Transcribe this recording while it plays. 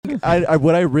I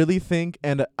what I really think,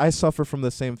 and I suffer from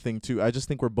the same thing too. I just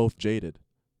think we're both jaded,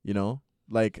 you know,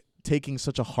 like taking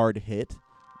such a hard hit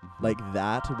like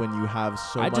that when you have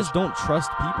so much. I just don't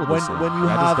trust people. When you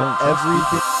have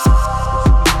everything.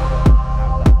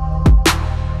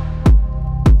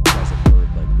 Has a bird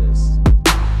like this.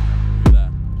 Look at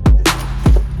that.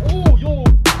 Oh, yo.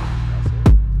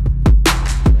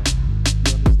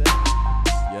 You understand?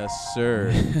 Yes,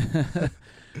 sir.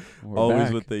 We're Always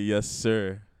back. with the yes,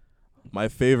 sir. My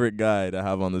favorite guy to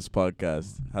have on this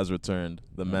podcast has returned.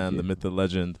 The man, the myth, the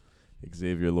legend,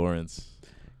 Axsivier Lawrence.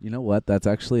 You know what? That's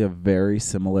actually a very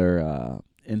similar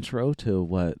intro to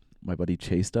what my buddy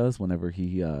Chase does whenever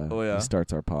he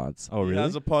starts our pods. Oh, really? He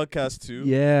has a podcast too.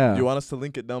 Yeah. Do you want us to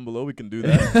link it down below? We can do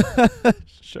that.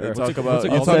 Sure. You talk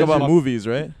What's about movies,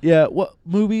 right? Yeah. What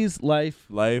movies, life,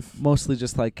 Life. mostly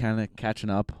just like kind of catching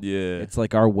up. Yeah. It's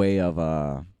like our way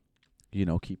of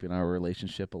keeping our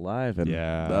relationship alive. And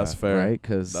Yeah. That's fair. right,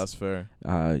 because That's fair.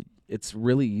 it's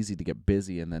really easy to get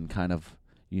busy and then kind of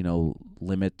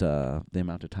limit the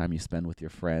amount of time you spend with your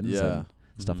friends and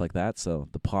stuff like that. So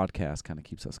the podcast kind of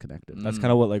keeps us connected. That's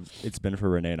kind of what like it's been for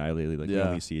Renee and I lately. Like we Yeah.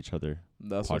 only see each other.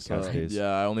 That's podcast what's up. days. Yeah,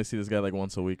 I only see this guy like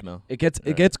once a week now. It gets Yeah.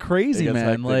 it gets crazy, It gets man.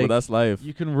 hectic, Like but that's life.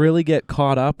 you can really get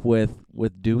caught up with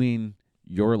doing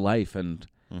your life, and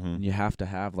Mm-hmm. you have to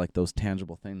have like those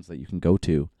tangible things that you can go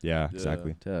to Yeah, Yeah.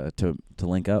 exactly. to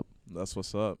link up. That's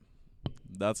what's up.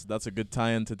 That's a good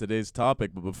tie into today's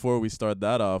topic. But before we start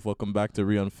that off, welcome back to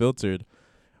UNFILTERED.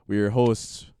 We're your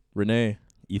hosts, Renee,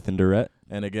 Ethan Durrett,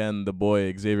 and again the boy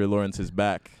Axsivier Lawrence is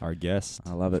back. our guest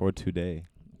I love it. for today.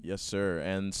 Yes, sir.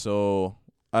 And so,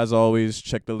 as always,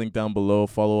 check the link down below.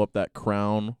 Follow up that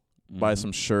crown. Buy Mhm.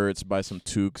 some shirts. Buy some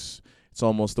toques. It's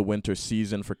almost the winter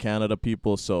season for Canada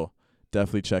people, so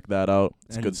definitely check that out.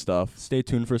 It's And good stuff. Stay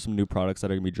tuned for some new products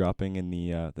that are gonna be dropping in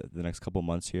the next couple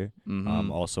months here. Mhm.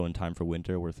 Also in time for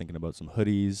winter, we're thinking about some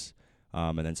hoodies,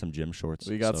 and then some gym shorts.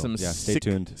 We got So, some stay sick,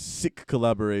 tuned. sick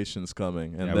collaborations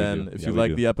coming. And Yeah, we then do. if Yeah, you we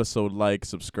like do. the episode, like,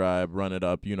 subscribe, run it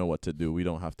up. You know what to do. We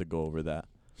don't have to go over that.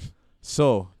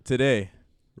 So, today,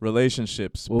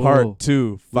 relationships, Whoa. part 2,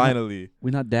 We not- finally.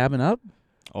 We not dabbing up?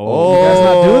 Oh, you guys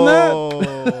not doing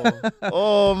that?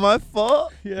 Oh, my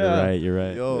fault. You're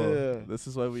right. Yo, Yeah. this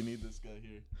is why we need this guy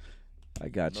here. I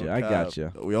got No you. I cap. got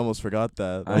you. We almost forgot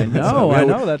that. I know. I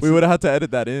know. That's We would have had to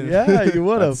edit that in. Yeah, you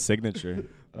would have. That's signature.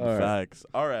 All right. Facts.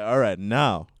 All right.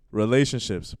 Now,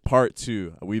 relationships, part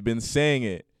 2. We've been saying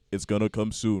it. It's going to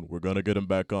come soon. We're going to get him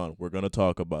back on. We're going to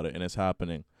talk about it, and it's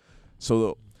happening.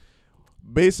 So,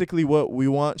 basically, what we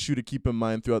want you to keep in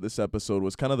mind throughout this episode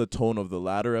was kind of the tone of the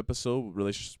latter episode,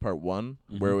 relationships part 1,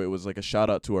 where it was like a shout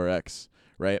out to our ex,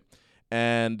 right?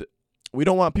 And we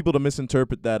don't want people to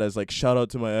misinterpret that as like shout out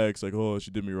to my ex, like, oh,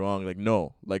 she did me wrong. Like,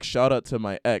 no, like shout out to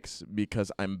my ex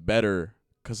because I'm better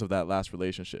because of that last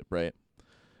relationship, right?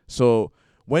 So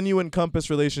when you encompass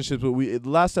relationships,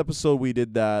 last episode we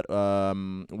did that.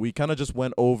 We kind of just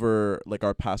went over like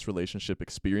our past relationship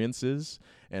experiences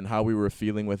and how we were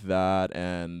feeling with that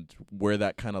and where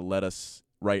that kind of led us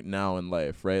right now in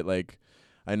life, right? Like,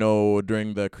 I know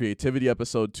during the creativity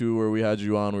episode too, where we had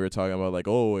you on, we were talking about like,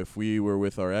 oh, if we were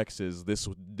with our exes, this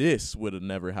would have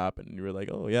never happened. And you were like,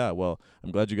 oh yeah, well,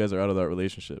 I'm glad you guys are out of that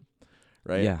relationship,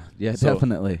 right? Yeah, So,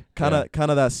 definitely. Kind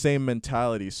of that same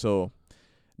mentality. So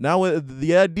now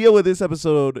the idea with this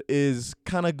episode is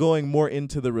kind of going more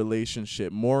into the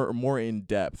relationship, more in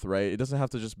depth, right? It doesn't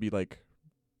have to just be like,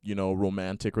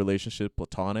 romantic relationship,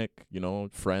 platonic,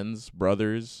 friends,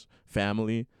 brothers,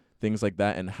 family, things like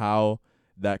that, and how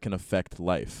that can affect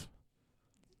life.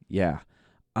 Yeah.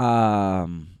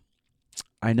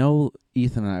 I know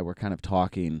Ethan and I were kind of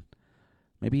talking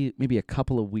maybe a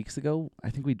couple of weeks ago. I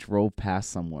think we drove past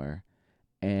somewhere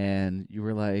and you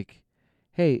were like,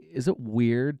 hey, is it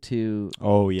weird to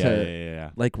Oh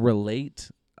yeah. like relate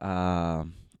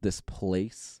this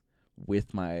place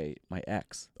with my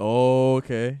ex? Oh,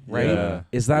 okay. Right? Yeah.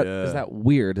 Is that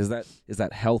weird? Is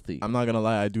that healthy? I'm not going to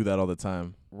lie. I do that all the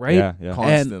time. right? Yeah.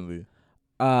 Constantly.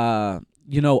 I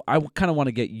kind of want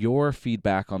to get your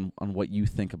feedback on what you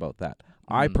think about that.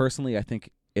 I Mhm. personally, I think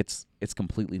it's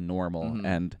completely normal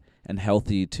Mhm. and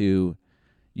healthy to,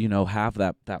 have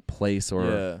that place or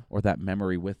Yeah. that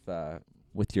memory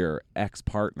with your ex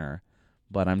partner.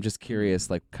 But I'm just curious,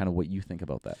 like, kind of what you think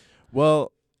about that.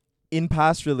 Well, in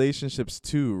past relationships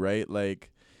too, right?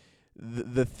 Like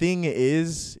the thing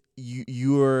is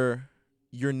you're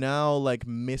now like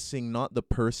missing not the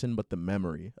person but the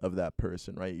memory of that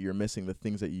person, right? You're missing the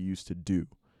things that you used to do,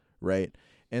 right?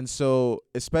 And so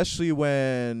especially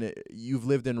when you've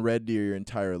lived in Red Deer your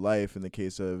entire life, in the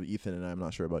case of Ethan and I'm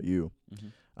not sure about you,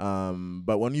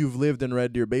 But when you've lived in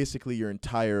Red Deer basically your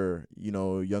entire,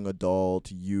 young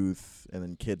adult, youth, and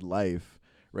then kid life,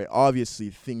 right? Obviously,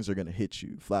 things are going to hit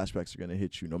you. Flashbacks are going to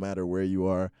hit you no matter where you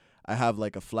are. I have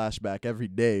like a flashback every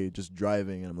day just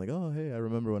driving, and I'm like, oh, hey, I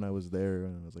remember when I was there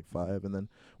and I was like 5. And then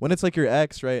when it's like your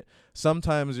ex, right?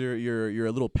 Sometimes you're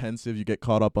a little pensive. You get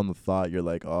caught up on the thought. You're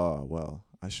like, oh, well,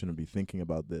 I shouldn't be thinking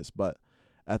about this. But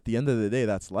at the end of the day,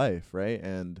 that's life, right?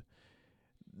 And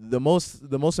the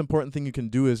most important thing you can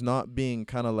do is not being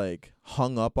kind of like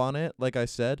hung up on it. Like I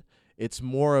said, it's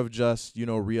more of just,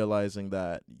 realizing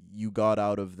that you got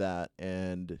out of that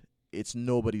and it's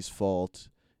nobody's fault.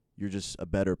 You're just a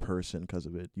better person because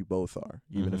of it. You both are,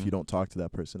 even if you don't talk to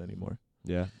that person anymore.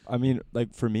 Yeah. I mean,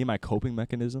 like for me, my coping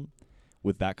mechanism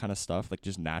with that kind of stuff, like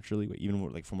just naturally, even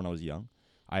like from when I was young,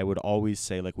 I would always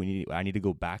say like I need to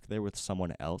go back there with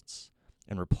someone else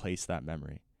and replace that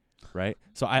memory. Right.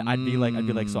 So I'd be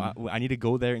like, so I need to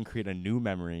go there and create a new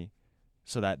memory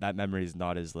so that memory is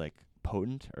not as like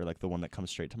potent or like the one that comes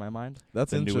straight to my mind.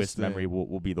 That's the interesting. newest memory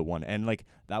will be the one. And like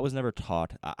that was never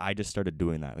taught. I just started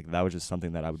doing that. Like that was just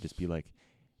something that I would just be like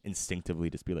instinctively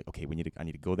just be like, okay, I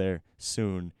need to go there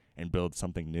soon and build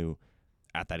something new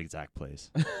at that exact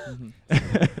place.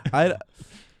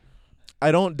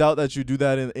 I don't doubt that you do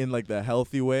that in like the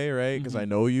healthy way, right? Because I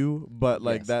know you, but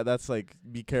like that's like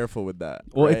be careful with that.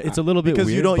 Well, right? it's a little bit because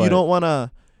weird, you don't want to.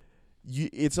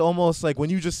 It's almost like when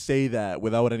you just say that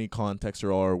without any context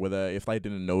or with if I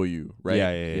didn't know you, right? Yeah.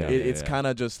 It's kind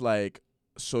of just like,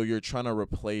 so you're trying to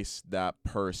replace that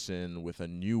person with a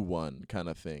new one kind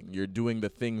of thing. You're doing the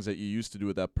things that you used to do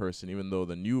with that person, even though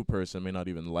the new person may not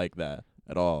even like that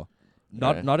at all.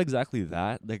 Not exactly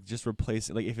that. Like just replace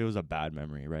it. Like if it was a bad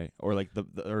memory, right? Or like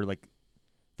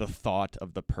the thought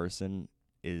of the person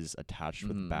is attached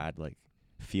with bad like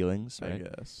feelings, right? I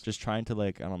guess. Just trying to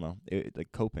like, I don't know,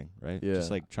 like coping, right? Yeah.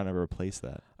 Just like trying to replace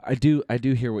that. I do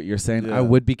hear what you're saying. Yeah. I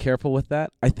would be careful with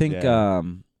that. I think,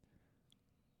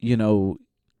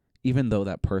 even though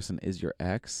that person is your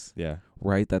ex, Yeah.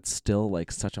 right? That's still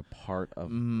like such a part of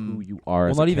who you are.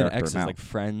 As Well, not a even character exes, now. like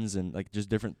friends and like just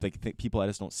different like people I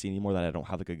just don't see anymore that I don't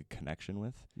have like a good connection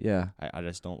with. Yeah. I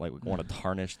just don't like want to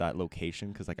tarnish that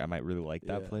location because like I might really like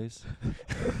that Yeah. place.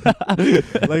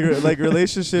 like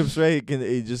relationships, right?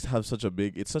 It just have such a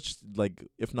big. It's such like,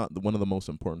 if not one of the most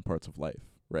important parts of life,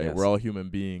 right? Yes. We're all human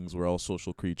beings. We're all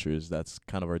social creatures. That's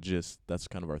kind of our gist. That's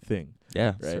kind of our thing.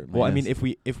 Yeah. Right. Certainly Well, I is.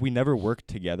 mean, if we never worked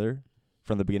together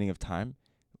from the beginning of time,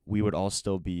 we would all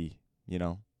still be,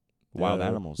 wild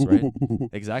animals, right?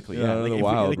 Exactly. Yeah, Like, the if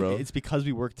wild, we, like, bro. it's because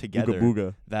we work together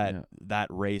Booga. that that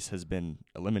race has been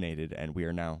eliminated, and we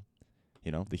are now,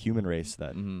 the human race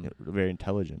that very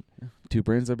intelligent. Two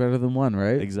brains are better than one,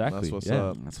 right? Exactly. That's what's yeah.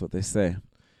 up. That's what they say.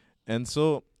 And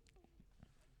so,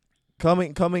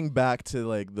 coming back to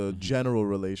like the general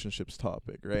relationships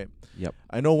topic, right? Yep.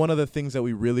 I know one of the things that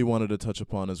we really wanted to touch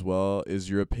upon as well is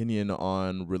your opinion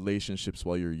on relationships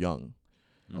while you're young.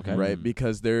 Okay. Right?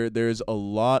 Because there's a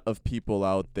lot of people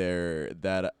out there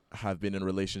that have been in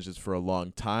relationships for a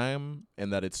long time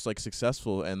and that it's like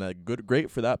successful and that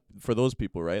great for those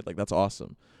people, right? Like that's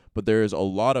awesome. But there's a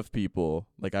lot of people,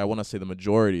 like I want to say the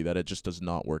majority, that it just does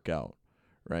not work out,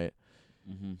 right?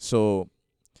 Mm-hmm. So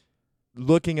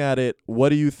looking at it, what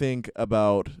do you think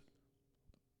about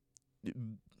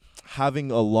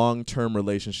having a long-term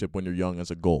relationship when you're young as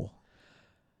a goal?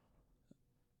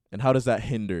 And how does that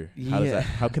hinder?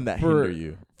 How can that hinder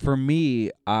you? For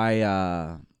me,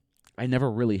 I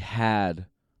never really had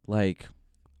like,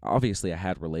 obviously I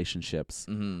had relationships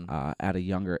at a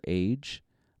younger age,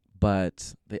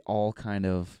 but they all kind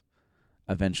of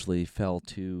eventually fell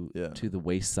to the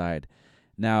wayside.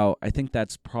 Now, I think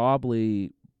that's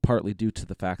probably partly due to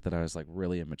the fact that I was like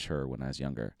really immature when I was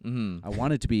younger. I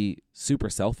wanted to be super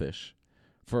selfish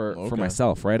for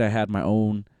myself, right? I had my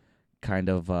own kind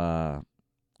of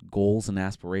goals and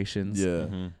aspirations.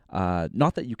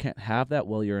 Not that you can't have that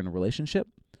while you're in a relationship,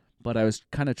 but I was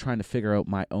kind of trying to figure out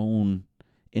my own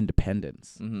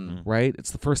independence, right? It's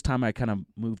the first time I kind of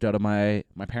moved out of my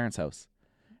parents' house,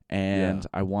 and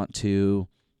I want to,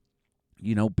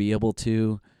 be able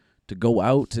to go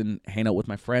out and hang out with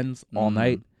my friends all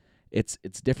night. It's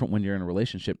different when you're in a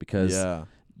relationship because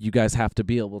you guys have to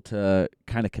be able to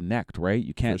kind of connect, right?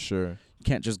 You can't For sure. you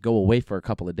can't just go away for a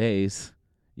couple of days,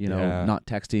 not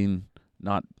texting,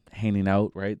 not hanging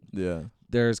out, right? Yeah.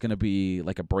 There's going to be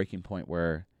like a breaking point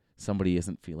where somebody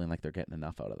isn't feeling like they're getting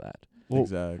enough out of that. Well,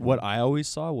 exactly. What I always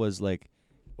saw was like,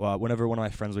 whenever one of my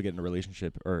friends would get in a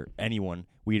relationship or anyone,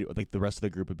 we like the rest of the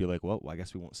group would be like, well, I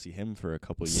guess we won't see him for a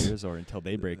couple of years or until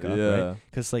they break up, right?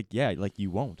 Because like,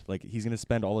 you won't. Like he's gonna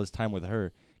spend all his time with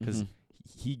her because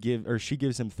she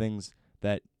gives him things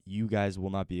that you guys will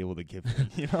not be able to give me,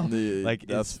 you know? Like,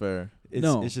 that's fair.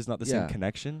 It's just not the Yeah. same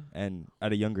connection. And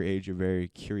at a younger age, you're very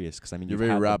curious because, I mean, You're you've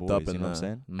very had the wrapped up boys, in you know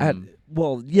that. what I'm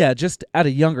saying? Just at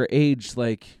a younger age,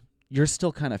 like you're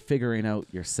still kind of figuring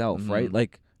out yourself, right? Mhm.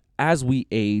 Like as we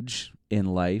age in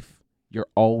life, you're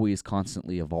always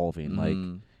constantly evolving. Like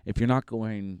if you're not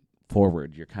going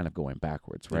forward, you're kind of going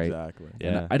backwards, right? Exactly. And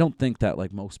Yeah. I don't think that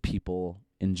like most people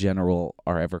in general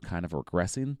are ever kind of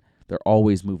regressing. They're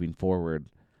always moving forward.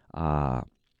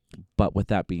 But with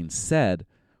that being said,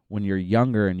 when you're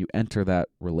younger and you enter that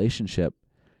relationship,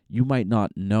 you might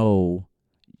not know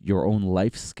your own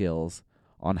life skills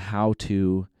on how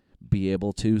to be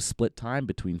able to split time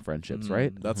between friendships,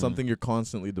 right? That's Mhm. something you're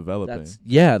constantly developing. That's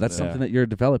Yeah. something that you're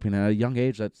developing at a young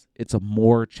age. It's a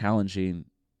more challenging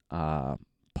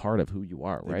part of who you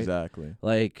are, right? Exactly.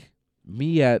 Like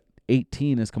me at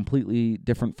 18 is completely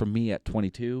different from me at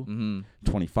 22, Mm-hmm.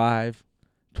 25,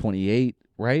 28,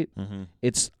 right? Mm-hmm.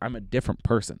 I'm a different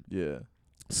person. Yeah.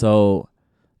 So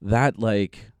that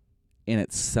like in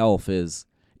itself is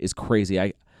crazy.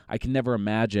 I can never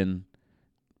imagine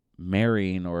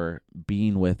marrying or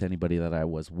being with anybody that I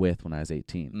was with when I was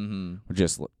 18. Mm-hmm. We're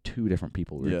just two different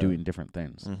people. We were Yeah. doing different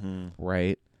things, Mm-hmm.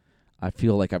 right? I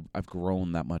feel like I've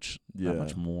grown that much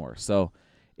more. So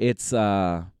it's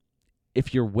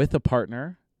if you're with a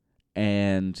partner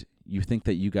and you think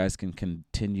that you guys can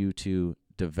continue to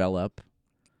develop,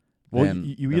 Well, then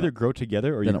you then either grow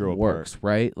together or you then grow it works,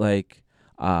 right? Like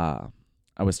I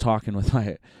was talking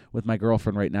with my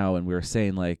girlfriend right now, and we were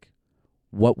saying like,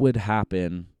 what would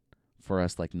happen for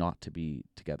us like not to be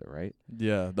together, right?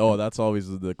 Yeah. Oh, that's always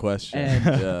the question.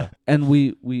 And- yeah. And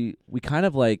we kind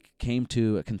of like came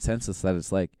to a consensus that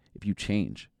it's like if you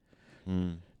change,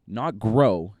 Mm. not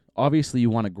grow. Obviously, you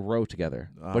want to grow together,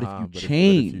 but if you But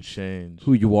change if you change,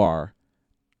 who you are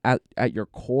at your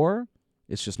core,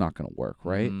 it's just not going to work,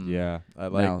 right? Yeah. I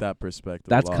like Now, that perspective.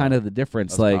 That's a lot. kind of the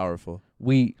difference. That's like powerful.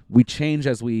 we change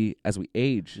as we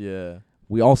age. Yeah.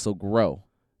 We also grow,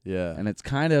 Yeah. and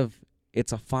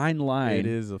it's a fine line It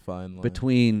is a fine line.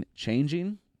 between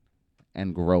changing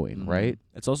and growing, Mhm. right?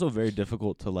 It's also very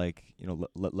difficult to like, you know,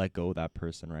 let go of that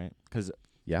person, right? Because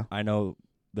Yeah. I know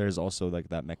there's also like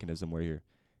that mechanism where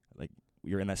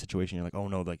you're in that situation. You're like, oh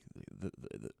no, like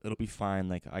it'll be fine.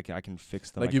 Like I can fix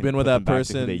them. Like I you've can been with put them that back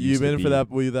to who person. they You've used to been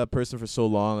be. with that person for so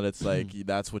long that it's like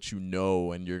that's what you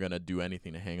know, and you're gonna do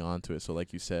anything to hang on to it. So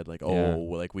like you said, like Yeah.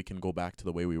 well, like we can go back to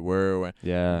the way we were.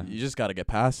 Yeah. You just got to get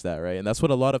past that, right? And that's what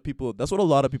a lot of people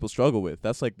struggle with.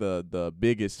 That's like the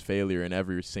biggest failure in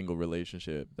every single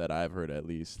relationship that I've heard, at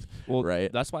least. Well,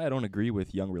 right? That's why I don't agree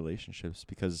with young relationships,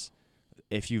 because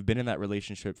if you've been in that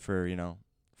relationship for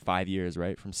 5 years,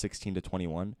 right, from 16 to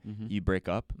 21, you break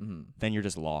up, Mm-hmm. then you're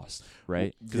just lost,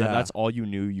 right? Because yeah. that's all you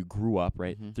knew. You grew up,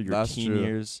 right, Mhm. through your That's teen true.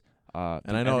 years. And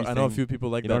through I know a everything. few people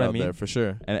like You know that what I out there mean? for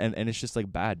sure. And it's just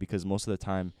like bad, because most of the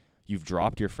time you've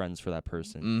dropped your friends for that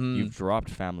person. Mhm. You've dropped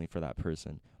family for that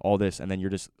person. All this, and then you're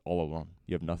just all alone.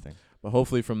 You have nothing. But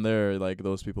hopefully from there, like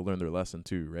those people learn their lesson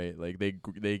too, right? Like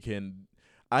they can.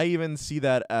 I even see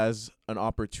that as an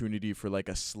opportunity for like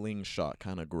a slingshot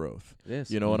kind of growth. It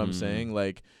is. You know what I'm Mhm. saying?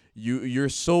 Like you're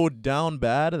so down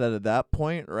bad that at that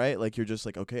point, right? Like you're just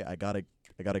like, okay, I gotta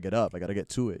get up. I gotta get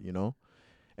to it. You know,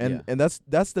 and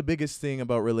that's the biggest thing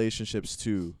about relationships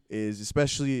too. Is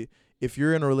especially if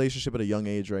you're in a relationship at a young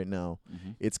age right now,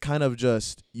 it's kind of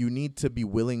just you need to be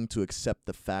willing to accept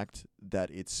the fact that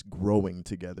it's growing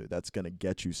together. That's gonna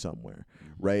get you somewhere,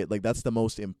 right? Like that's the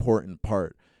most important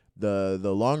part. The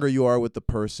longer you are with the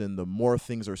person, the more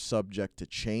things are subject to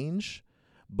change.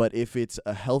 But if it's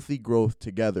a healthy growth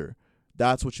together,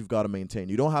 that's what you've got to maintain.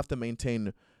 You don't have to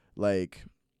maintain like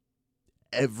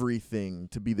everything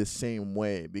to be the same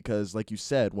way, because like you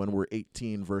said, when we're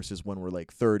 18 versus when we're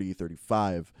like 30,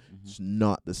 35, it's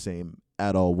not the same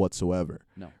at all whatsoever.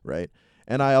 No. Right?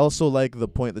 And I also like the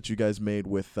point that you guys made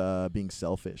with being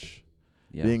selfish.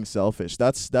 Yeah. Being selfish.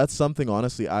 That's something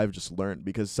honestly I've just learned,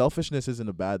 because selfishness isn't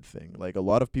a bad thing. Like a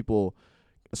lot of people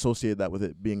associate that with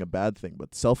it being a bad thing,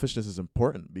 but selfishness is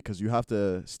important because you have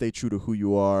to stay true to who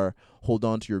you are, hold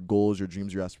on to your goals, your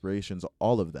dreams, your aspirations,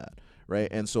 all of that, right?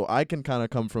 And so I can kind of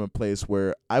come from a place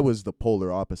where I was the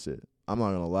polar opposite. I'm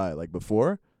not gonna lie. Like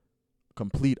before,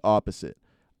 complete opposite.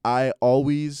 I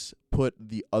always put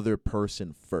the other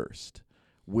person first,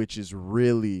 which is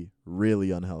really,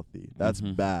 really unhealthy. That's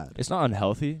bad. It's not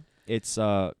unhealthy. It's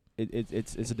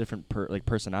it's a different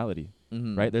personality,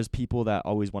 Mm-hmm. right? There's people that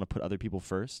always want to put other people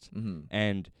first, Mm-hmm.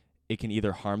 and it can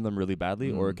either harm them really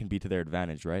badly or it can be to their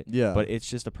advantage, right? Yeah. But it's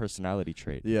just a personality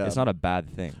trait. Yeah. It's not a bad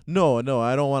thing. No,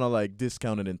 I don't want to like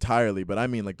discount it entirely, but I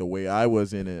mean like the way I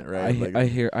was in it,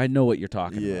 right? I know what you're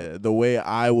talking about. Yeah, the way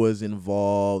I was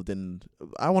involved, and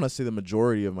I want to say the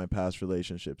majority of my past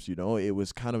relationships, you know, it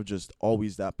was kind of just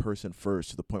always that person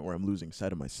first, to the point where I'm losing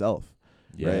sight of myself.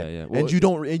 Yeah, right? yeah. Well,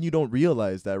 And you don't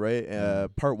realize that, right?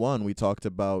 Part 1, we talked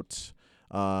about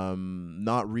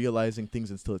not realizing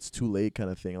things until it's too late, kind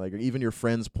of thing. Like even your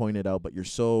friends pointed out, but you're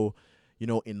so, you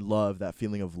know, in love, that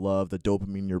feeling of love, the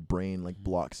dopamine in your brain like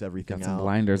blocks everything Got out. some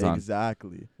blinders on.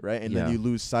 Exactly, right? And Yeah. then you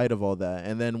lose sight of all that.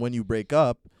 And then when you break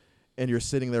up and you're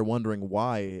sitting there wondering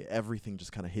why, everything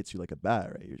just kind of hits you like a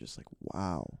bat, right? You're just like,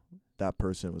 wow, that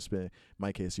person was spitting. In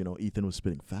my case, you know, Ethan was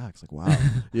spitting facts. Like, wow,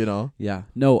 you know? Yeah.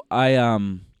 No,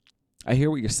 I hear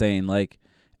what you're saying. Like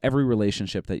every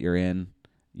relationship that you're in,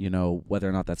 you know, whether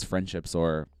or not that's friendships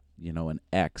or, you know, an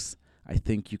ex, I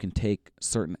think you can take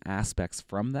certain aspects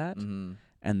from that Mm-hmm.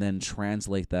 and then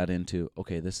translate that into,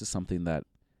 okay, this is something that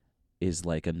is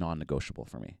like a non-negotiable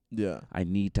for me. Yeah. I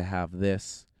need to have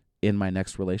this in my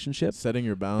next relationship Setting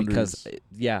your boundaries. because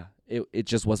it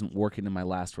just wasn't working in my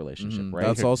last relationship, right?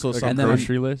 That's also like a something.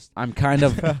 grocery list. I'm kind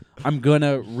of I'm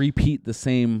gonna repeat the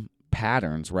same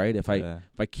patterns, right? If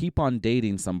I keep on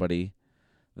dating somebody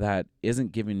that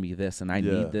isn't giving me this and I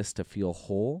need this to feel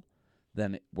whole,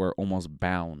 then we're almost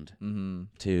bound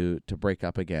to break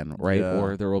up again, right? Yeah.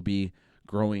 Or there will be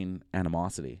growing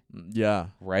animosity, Yeah.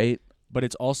 right? But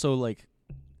it's also like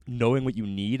knowing what you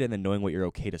need and then knowing what you're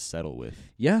okay to settle with.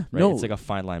 Yeah, Right? no, It's like a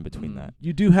fine line between that.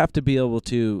 you do have to be able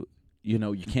to, you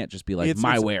know, you can't just be like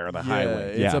my way or the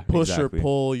highway. It's Yeah, a push exactly. or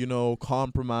pull, you know,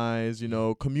 compromise, you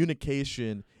know,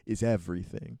 communication is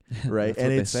everything, right? That's And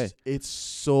what they say. it's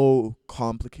so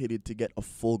complicated to get a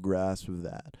full grasp of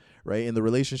that, right? In the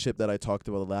relationship that I talked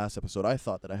about the last episode, I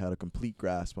thought that I had a complete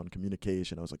grasp on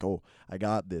communication. I was like, oh, I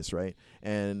got this, right?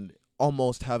 And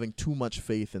almost having too much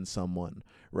faith in someone,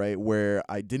 right? Where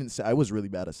I was really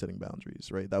bad at setting boundaries,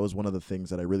 right? That was one of the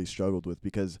things that I really struggled with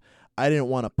because I didn't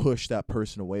want to push that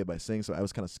person away by saying so. I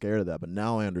was kind of scared of that, but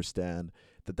now I understand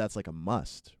that that's like a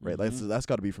must, right? That's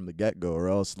got to be from the get-go, or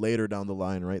else later down the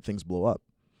line, right, things blow up.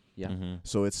 Yeah. Mm-hmm.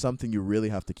 So it's something you really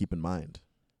have to keep in mind.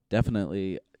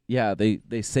 Definitely. Yeah,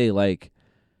 they say like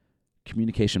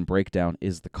communication breakdown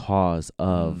is the cause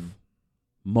of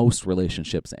most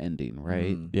relationships ending,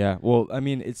 right? Yeah. Well, I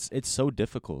mean, it's so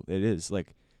difficult. It is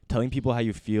like telling people how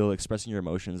you feel, expressing your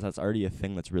emotions. That's already a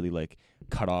thing that's really like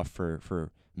cut off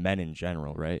for men in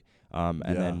general, right?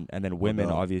 And then women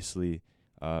doubt. obviously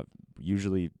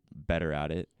usually better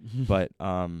at it. But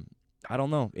I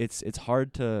don't know. It's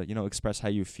hard to, you know, express how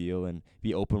you feel and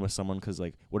be open with someone because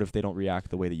like what if they don't react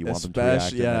the way that you want them to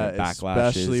react? Yeah, and then it backlashes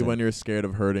especially when you're scared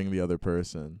of hurting the other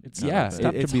person. It's kind of yeah, thing.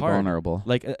 tough it's to be hard. vulnerable.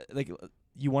 like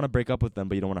you want to break up with them,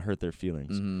 but you don't want to hurt their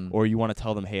feelings. Or you want to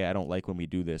tell them, hey, I don't like when we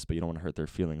do this, but you don't want to hurt their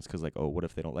feelings because, like, oh, what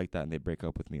if they don't like that and they break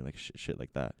up with me? Like, shit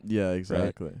like that. Yeah,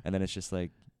 exactly. And then it's just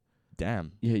like,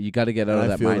 damn. Yeah, you got to get out I of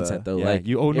that feel mindset, that. though. Yeah, Like,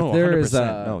 you, if there is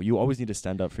 100%. No, you always need to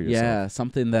stand up for yourself. yeah,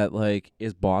 something that, like,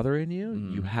 is bothering you,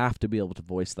 you have to be able to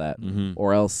voice that, Mm-hmm.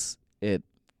 or else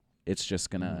it's just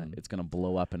gonna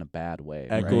blow up in a bad way.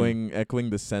 right? Echoing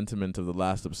the sentiment of the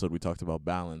last episode, we talked about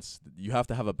balance. You have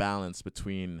to have a balance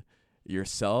between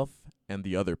yourself and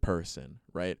the other person,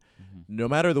 right? No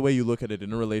matter the way you look at it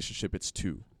in a relationship, it's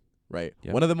two, right?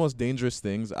 Yep. One of the most dangerous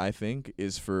things, I think,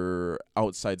 is for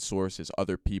outside sources,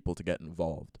 other people, to get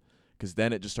involved, because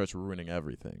then it just starts ruining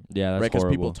everything. Yeah, that's right? Because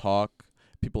horrible. people talk,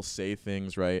 people say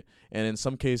things, right? And in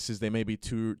some cases, they may be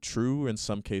too true. In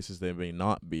some cases, they may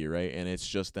not be, right? And it's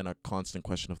just then a constant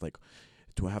question of like,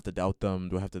 do I have to doubt them?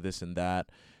 Do I have to this and that?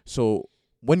 So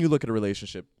when you look at a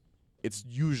relationship, it's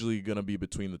usually going to be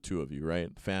between the two of you, right?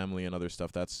 Family and other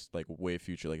stuff, that's like way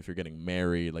future. Like if you're getting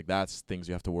married, like that's things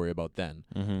you have to worry about then.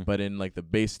 Mm-hmm. But in like the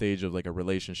base stage of like a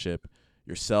relationship,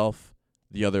 yourself,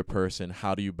 the other person,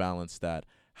 how do you balance that?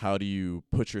 How do you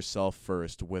put yourself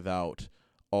first without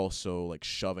also like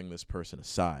shoving this person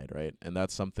aside, right? And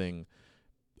that's something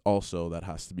also that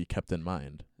has to be kept in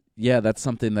mind. Yeah, that's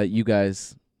something that you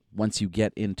guys, once you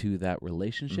get into that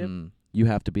relationship, you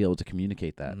have to be able to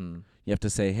communicate that. You have to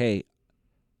say, hey,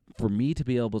 for me to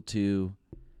be able to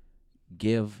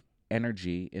give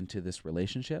energy into this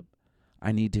relationship,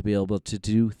 I need to be able to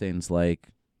do things like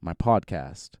my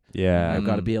podcast. Yeah. I've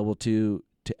got to be able to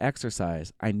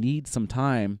exercise. I need some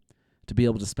time to be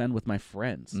able to spend with my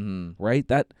friends, right?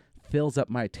 That fills up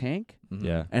my tank.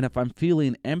 Yeah. And if I'm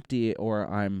feeling empty or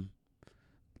I'm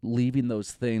leaving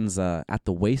those things at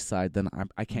the wayside, then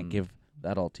I can't give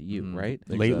that all to you, right?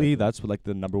 Lately, that's like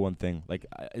the number one thing. Like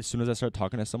as soon as I start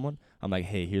talking to someone, I'm like,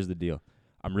 hey, here's the deal.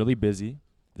 I'm really busy.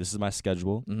 This is my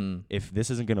schedule. Mm-hmm. If this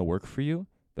isn't gonna work for you,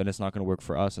 then it's not gonna work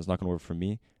for us. It's not gonna work for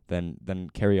me. Then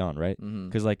carry on, right? Mm-hmm.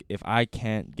 Because like if I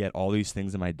can't get all these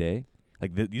things in my day,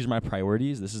 like these are my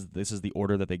priorities. This is the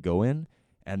order that they go in,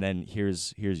 and then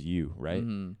here's you, right?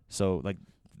 Mm-hmm. So like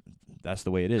that's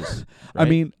the way it is. I right?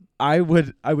 mean, I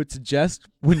would suggest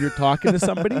when you're talking to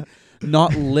somebody,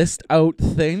 not list out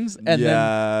things and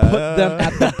then put them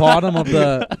at the bottom of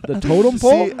the totem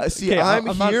pole. See, Okay, I'm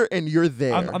I'm not- here and you're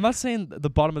there. I'm not saying the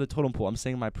bottom of the totem pole. I'm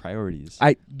saying my priorities.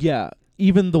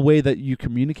 Even the way that you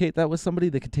communicate that with somebody,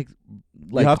 they could take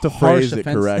like you have to harsh phrase it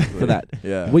offense correctly for that.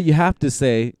 Yeah. What you have to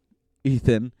say,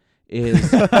 Ethan,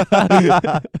 is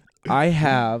I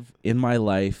have in my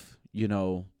life,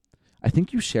 I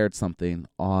think you shared something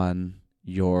on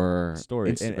your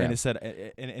Story Instagram.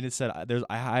 and it said there's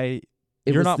It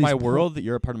you're was not these my world.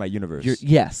 You're a part of my universe.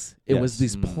 Yes, it Yes. was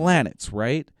these Mm. planets,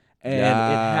 right? And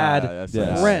Yeah, it that's had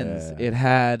nice. friends. Yeah. It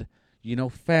had,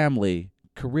 family,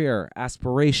 career,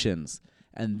 aspirations,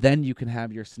 and then you can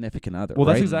have your significant other. Well,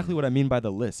 right? that's exactly what I mean by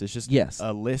the list. It's just Yes.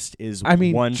 a list is I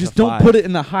mean, 1 just to don't 5. put it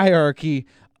in the hierarchy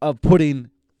of putting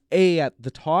A at the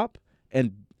top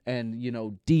and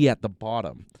D at the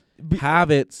bottom. Have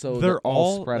it so they're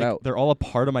all spread like, out. They're all a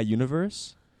part of my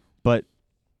universe, but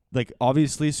like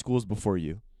obviously school's before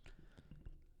you.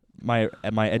 My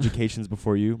education's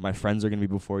before you. My friends are gonna be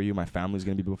before you. My family's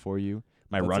gonna be before you.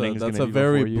 My running's gonna be That's a before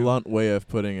very you. blunt way of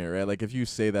putting it, right? Like if you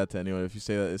say that to anyone, if you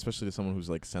say that, especially to someone who's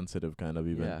like sensitive, kind of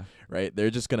even, Yeah. right?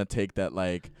 They're just gonna take that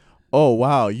like, oh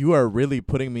wow, you are really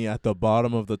putting me at the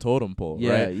bottom of the totem pole,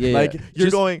 Yeah, right? yeah, Like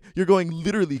yeah. you're going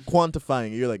literally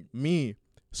quantifying it. You're like me,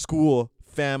 school,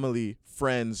 family,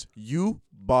 friends, you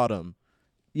bottom.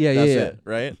 Yeah, That's yeah. it,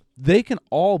 right? They can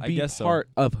all I be guess so. part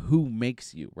of who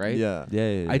makes you, right? Yeah.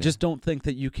 Yeah. I just don't think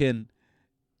that you can.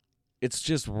 It's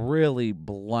just really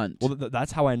blunt. Well,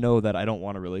 that's how I know that I don't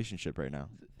want a relationship right now.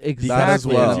 exactly. as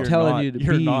well. I'm You're telling not- you to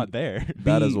you're be not there.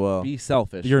 That as well. Be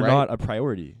selfish. You're right? not a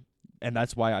priority, and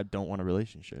that's why I don't want a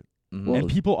relationship. Mhm. Well, And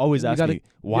people always you ask gotta- me,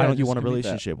 why yeah, don't you just want a commit that.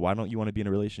 relationship? Why don't you want to be in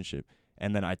a relationship?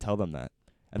 And then I tell them that.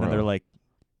 And then Bro. they're like,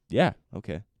 yeah,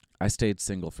 okay. I stayed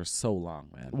single for so long,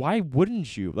 man. Why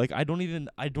wouldn't you? Like, I don't even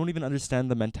understand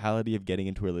the mentality of getting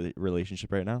into a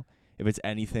relationship right now if it's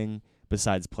anything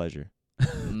besides pleasure.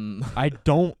 Mm. I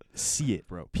don't see it,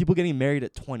 bro. People getting married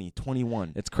at 20,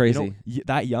 21. It's crazy.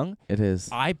 That young, It is.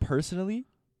 I personally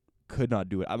could not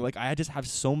do it. I'm like, I just have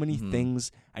so many Mhm.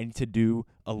 things I need to do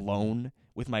alone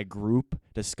with my group,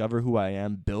 discover who I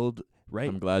am, build, right?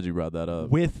 I'm glad you brought that up.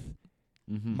 With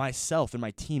Mhm. myself and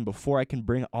my team before I can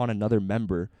bring on another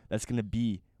member that's going to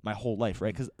be my whole life,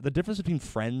 right? Because the difference between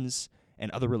friends and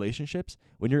other relationships,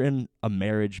 when you're in a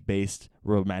marriage-based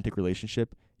romantic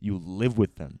relationship, you live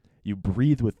with them, you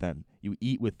breathe with them, you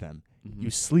eat with them, Mhm. you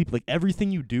sleep. Like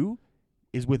everything you do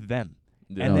is with them.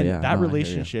 Yeah. And Oh, then yeah. that No, I hear ya.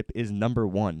 relationship is number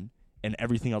one, and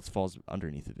everything else falls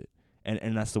underneath of it.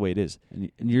 And that's the way it is.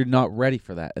 And you're not ready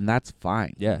for that, and that's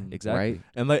fine. Yeah, Mhm. exactly.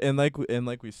 Right? And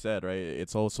like we said, right?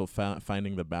 It's also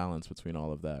finding the balance between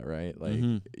all of that, right? Like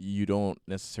Mhm. you don't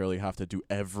necessarily have to do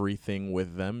everything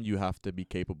with them. You have to be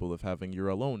capable of having your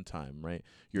alone time, right?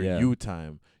 Your Yeah. you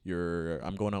time. Your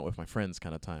I'm going out with my friends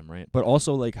kind of time, right? But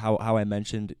also, like how I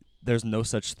mentioned, there's no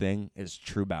such thing as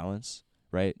true balance,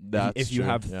 right? That's if you true,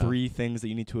 have yeah. 3 things that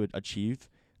you need to achieve,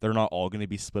 they're not all going to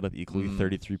be split up equally, Mhm.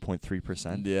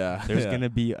 33.3%. Yeah. There's yeah. going to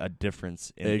be a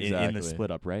difference in the Exactly. split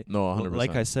up, right? No, Well, 100%.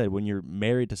 like I said, when you're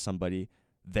married to somebody,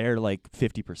 they're like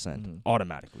 50% Mhm.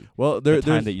 automatically. Well, the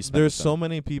time that you spend there's with so them.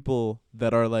 many people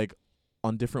that are like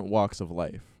on different walks of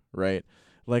life, right?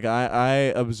 Like I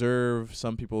observe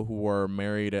some people who are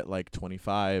married at like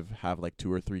 25, have like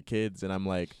 2 or 3 kids, and I'm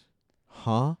like,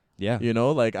 huh? Yeah. You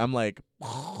know, like I'm like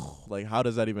how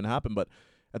does that even happen? But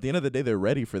at the end of the day, they're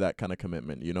ready for that kind of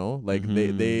commitment, you know? Like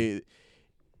Mhm. they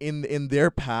in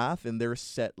their path, in their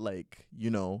set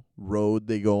road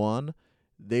they go on,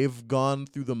 they've gone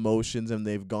through the motions and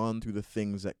they've gone through the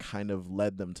things that kind of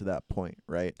led them to that point,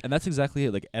 right? And that's exactly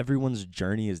it. Like everyone's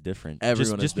journey is different.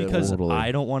 Everyone is just because different.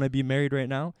 I don't want to be married right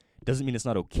now doesn't mean it's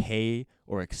not okay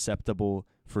or acceptable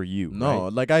for you. No,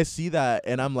 right? like I see that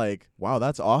and I'm like, wow,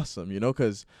 that's awesome, you know,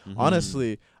 because Mhm.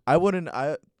 honestly,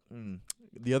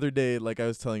 the other day, like I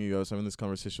was telling you, I was having this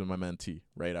conversation with my man T,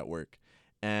 right, at work.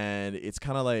 And it's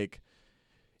kind of like,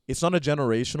 it's not a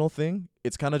generational thing.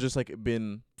 It's kind of just like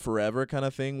been forever kind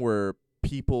of thing where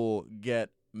people get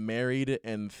married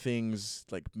and things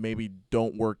like maybe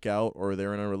don't work out, or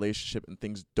they're in a relationship and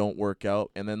things don't work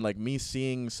out. And then like me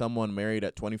seeing someone married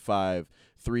at 25,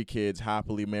 3 kids,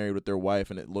 happily married with their wife,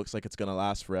 and it looks like it's going to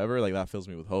last forever, like that fills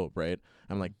me with hope, right?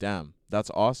 I'm like, damn, that's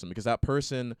awesome, because that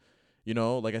person you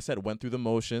know, like I said, went through the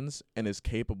motions and is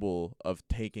capable of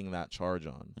taking that charge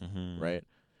on, right?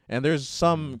 And there's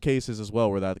some cases as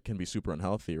well where that can be super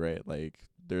unhealthy, right? Like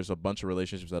there's a bunch of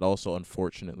relationships that also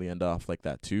unfortunately end off like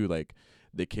that too. Like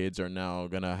the kids are now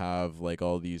gonna have like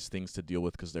all these things to deal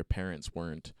with because their parents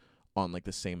weren't on like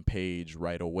the same page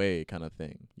right away, kind of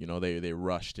thing. You know, they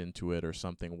rushed into it or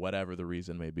something, whatever the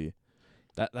reason may be.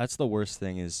 That's the worst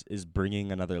thing is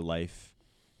bringing another life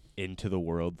into the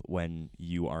world when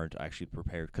you aren't actually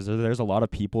prepared. Because there's a lot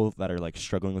of people that are like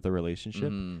struggling with a relationship.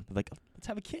 They're like, let's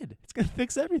have a kid. It's gonna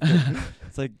fix everything.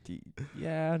 It's like,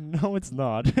 yeah, no, it's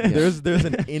not. There's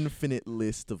an infinite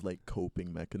list of like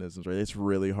coping mechanisms, right? It's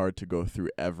really hard to go through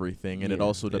everything, and it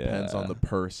also depends on the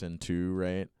person too,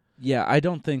 right? Yeah, I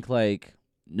don't think like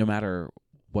no matter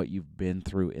what you've been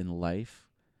through in life,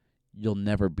 you'll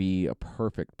never be a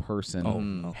perfect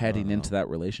person heading into that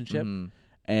relationship.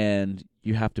 And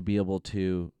you have to be able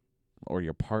to, or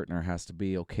your partner has to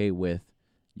be okay with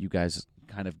you guys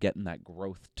kind of getting that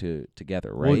growth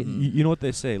together, right? Well, you know what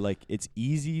they say, like it's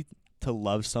easy to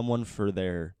love someone for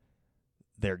their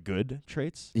good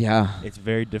traits. Yeah. It's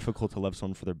very difficult to love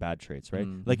someone for their bad traits, right?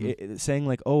 Like saying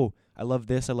like, oh, I love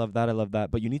this, I love that, I love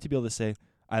that. But you need to be able to say,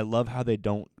 I love how they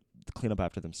don't clean up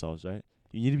after themselves, right?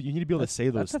 You need to be able to say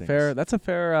those things. That's a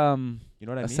fair you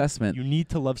know what I mean? assessment. You need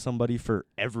to love somebody for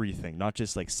everything, not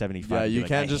just like 75. Yeah, you like,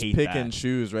 can't just pick that. and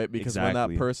choose, right? Because when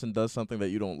Exactly. that person does something that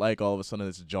you don't like, all of a sudden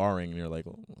it's jarring, and you're like,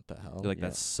 oh, what the hell? You're like,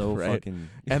 that's so Right? fucking.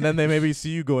 And then they maybe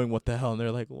see you going, what the hell? And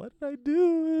they're like, what did I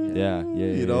do? Yeah.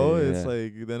 You know, yeah. it's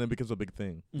like, then it becomes a big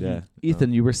thing. Yeah.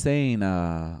 Ethan, you were saying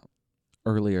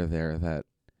earlier there that,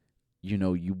 you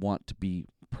know, you want to be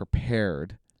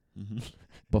prepared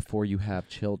before you have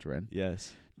children.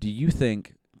 Yes. Do you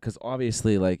think, because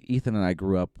obviously, like, Ethan and I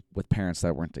grew up with parents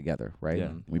that weren't together, right? Yeah.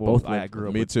 We Well, both I lived, grew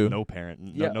up Me with too. no parent.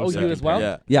 Yeah, No oh, you second as well?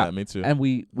 parent. Yeah, Yeah. me too. and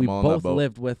we I'm all in that both boat.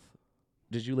 lived with.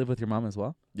 Did you live with your mom as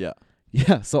well? Yeah.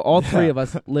 Yeah. So all three of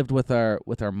us lived with our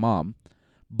mom,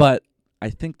 but I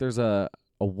think there's a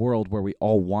world where we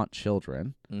all want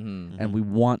children and we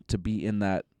want to be in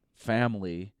that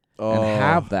family and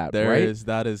have that, right?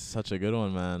 That is such a good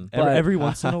one, man. But- Every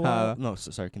once in a while. No,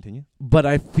 sorry. Continue. But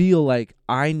I feel like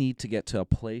I need to get to a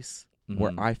place where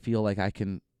Mhm. I feel like I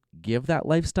can give that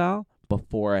lifestyle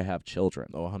before I have children.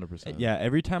 Oh, 100%. Yeah.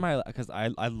 Every time because I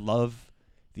love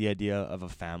the idea of a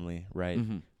family, right?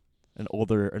 An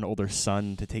older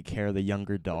son to take care of the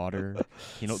younger daughter.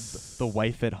 You know, the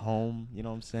wife at home. You know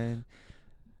what I'm saying?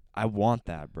 I want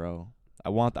that, bro. I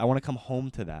want to come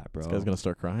home to that, bro. This guy's gonna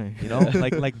start crying. You know,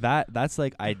 like that. That's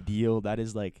like ideal. That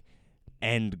is like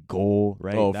end goal,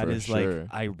 right? Oh, that for is sure. like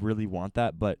I really want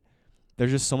that, but there's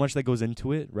just so much that goes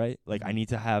into it, right? Like I need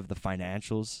to have the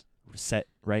financials set,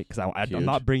 right? Because I'm Huge.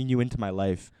 not bringing you into my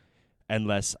life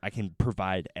unless I can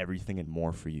provide everything and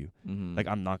more for you. Like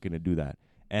I'm not gonna do that,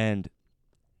 and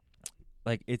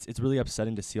like it's really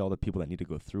upsetting to see all the people that need to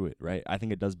go through it, right? I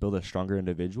think it does build a stronger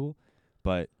individual,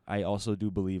 but I also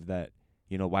do believe that,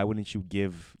 you know, why wouldn't you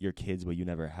give your kids what you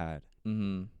never had,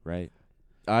 right?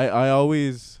 I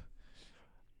always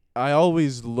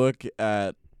look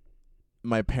at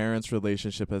my parents'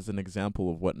 relationship as an example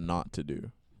of what not to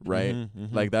do, right?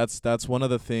 Like that's one of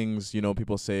the things, you know,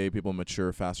 people say people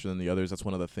mature faster than the others. That's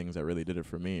one of the things that really did it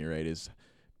for me, right? Is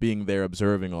being there,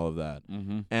 observing all of that.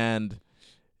 And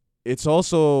it's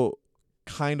also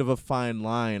kind of a fine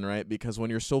line, right? Because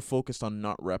when you're so focused on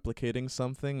not replicating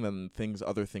something, then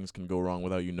other things can go wrong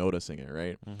without you noticing it,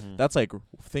 right? That's like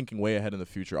thinking way ahead in the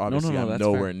future. Obviously, I'm that's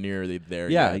nowhere fair. near there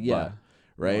Yeah, yet. yeah. But,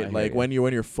 right? No, I hear Like ya.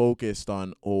 when you're focused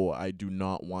on, oh, I do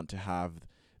not want to have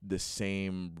the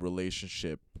same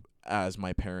relationship as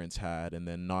my parents had, and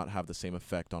then not have the same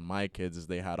effect on my kids as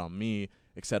they had on me,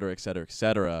 et cetera, et cetera, et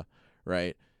cetera,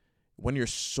 right? When you're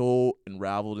so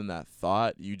unraveled in that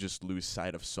thought, you just lose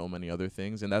sight of so many other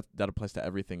things, and that applies to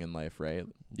everything in life, right?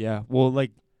 Yeah. Well, like,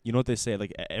 you know what they say,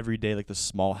 like every day, like the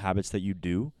small habits that you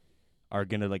do are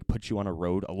going to like put you on a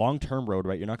road, a long-term road,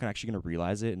 right? You're not actually going to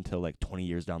realize it until like 20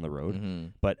 years down the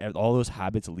road. But all those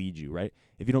habits lead you, right?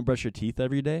 If you don't brush your teeth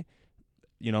every day,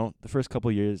 you know, the first couple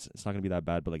of years, it's not going to be that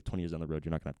bad, but like 20 years down the road, you're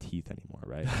not going to have teeth anymore,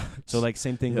 right? So like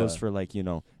same thing goes for like, you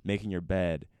know, making your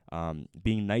bed,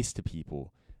 being nice to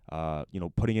people, you know,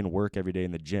 putting in work every day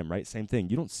in the gym, right? Same thing.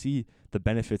 You don't see the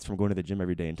benefits from going to the gym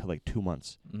every day until like 2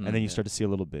 months. And then you start to see a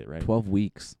little bit, right? 12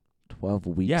 weeks. 12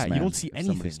 weeks. Yeah, you man, don't see if somebody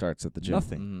anything. starts at the gym.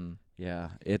 Nothing. Yeah,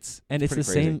 it's And it's the pretty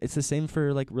crazy. same. It's the same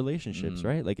for like relationships,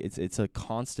 right? Like it's a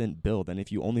constant build. And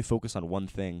if you only focus on one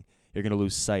thing, you're gonna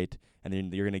lose sight, and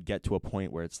then you're gonna get to a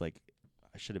point where it's like,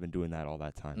 I should have been doing that all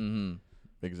that time.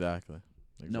 Exactly.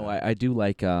 No, I do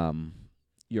like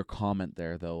your comment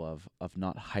there though of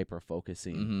not hyper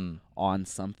focusing Mm-hmm. on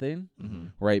something, Mm-hmm.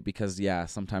 right? Because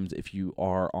sometimes if you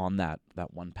are on that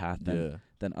one path,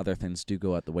 then other things do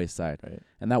go at the wayside. Right.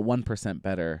 And that 1%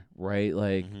 better, right?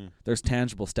 Like Mm-hmm. there's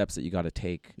tangible steps that you got to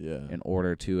take Yeah. in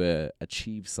order to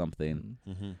achieve something,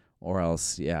 Mm-hmm. or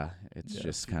else it's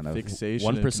just kind of fixation.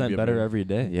 1% better every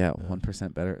day.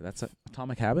 1% better. That's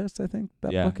Atomic Habits, I think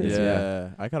that Yeah. book is.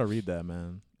 Yeah, I gotta read that,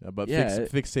 man. But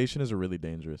fixation is a really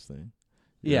dangerous thing.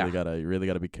 You really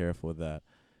gotta be careful with that.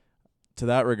 To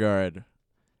that regard,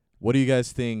 what do you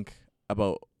guys think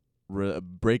about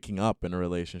breaking up in a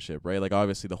relationship? Right, like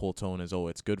obviously the whole tone is, oh,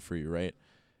 it's good for you, right?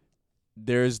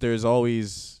 There's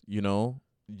always,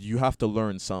 you have to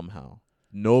learn somehow.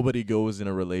 Nobody goes in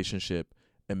a relationship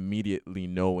immediately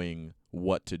knowing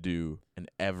what to do and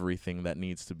everything that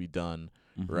needs to be done,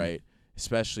 right?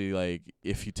 Especially like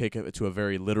if you take it to a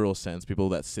very literal sense, people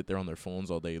that sit there on their phones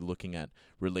all day looking at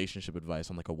relationship advice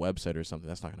on like a website or something,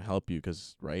 that's not going to help you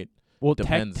because, right? Well,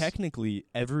 Depends. technically,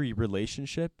 every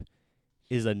relationship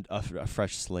is a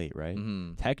fresh slate, right?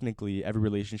 Mm-hmm. Technically, every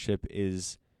relationship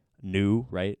is new,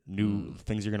 right? New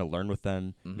things you're going to learn with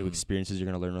them, new experiences you're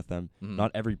going to learn with them.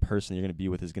 Not every person you're going to be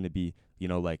with is going to be,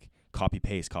 like copy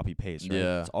paste, right?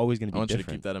 Yeah. It's always going to be I want different.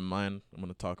 you to keep that in mind. I'm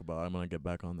going to get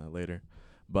back on that later.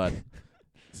 But,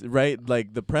 right,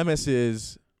 like the premise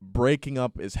is breaking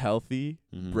up is healthy.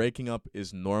 Mm-hmm. Breaking up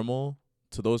is normal.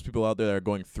 To those people out there that are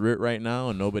going through it right now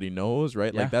and nobody knows,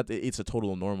 right? Yeah. Like that, it's a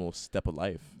total normal step of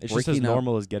life. It's just as Breaking up-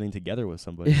 normal as getting together with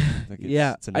somebody. Like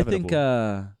it's I think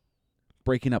inevitable.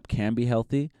 breaking up can be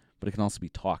healthy, but it can also be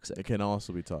toxic. It can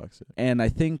also be toxic. And I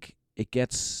think it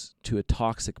gets to a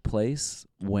toxic place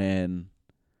when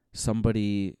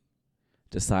somebody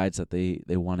decides that they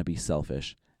want to be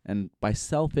selfish. And by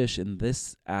selfish in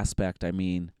this aspect, I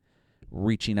mean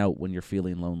reaching out when you're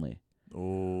feeling lonely.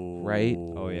 Oh. Right?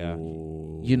 Oh, yeah.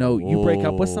 You break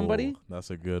up with somebody. That's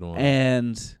a good one.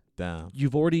 And Damn.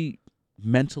 you've already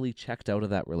mentally checked out of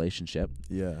that relationship.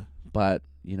 Yeah. But,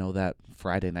 that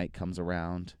Friday night comes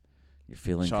around. You're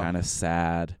feeling Shock. kind of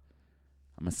sad.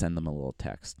 I'm going to send them a little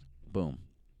text. Boom.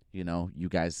 You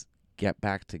guys get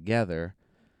back together.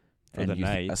 For and the you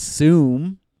night.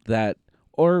 assume that,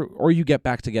 or you get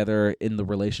back together in the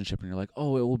relationship and you're like,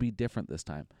 oh, it will be different this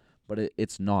time. But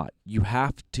it's not. You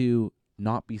have to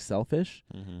not be selfish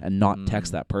and not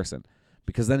text that person,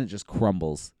 because then it just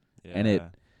crumbles. Yeah. And it,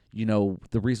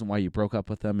 the reason why you broke up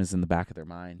with them is in the back of their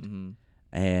mind. Mm-hmm.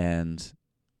 And,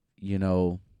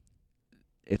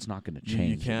 it's not going to change.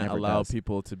 You It can't never allow does.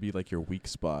 people to be like your weak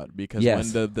spot, because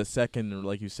Yes. when the second,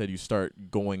 like you said, you start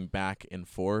going back and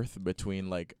forth between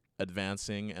like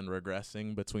advancing and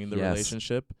regressing between the Yes.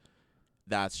 relationship,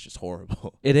 that's just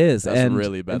horrible. It is. That's and,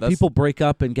 really bad. And That's- people break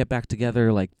up and get back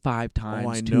together like 5 times,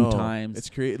 I 2 know. times.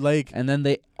 It's like And then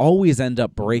they always end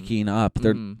up breaking up.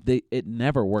 Mhm. It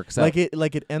never works out.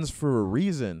 like it ends for a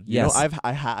reason. Yes. You know,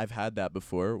 I've had that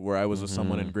before where I was with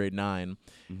someone in grade 9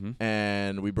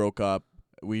 and we broke up.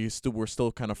 We're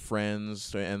still kind of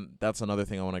friends, and that's another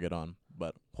thing I want to get on,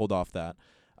 but hold off that.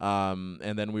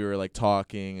 And then we were like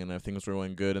talking and things were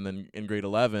going good, and then in grade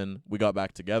 11 we got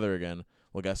back together again.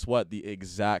 Well, guess what? The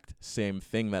exact same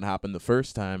thing that happened the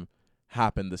first time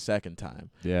happened the second time.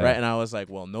 Yeah. Right? And I was like,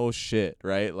 well, no shit,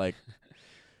 right? Like,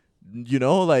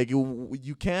 like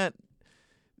you can't,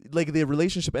 like, the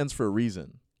relationship ends for a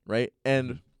reason, right?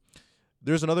 And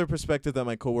there's another perspective that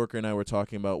my coworker and I were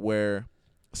talking about, where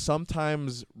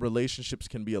sometimes relationships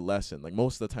can be a lesson. Like,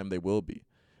 most of the time they will be.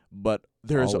 But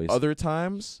there's Always. other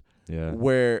times Yeah.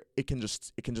 where it can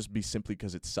just be simply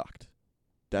because it sucked.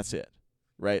 That's it.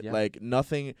 Right? Yeah. Like,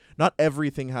 not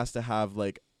everything has to have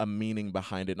like a meaning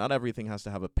behind it. Not everything has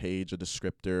to have a page, a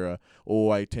descriptor.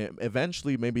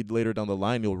 Eventually, maybe later down the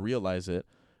line, you'll realize it.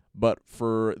 But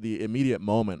for the immediate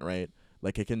moment, right?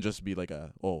 Like, it can just be like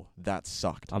that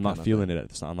sucked. I'm not kinda feeling thing.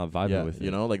 it. I'm not vibing Yeah, with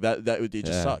it. like that it just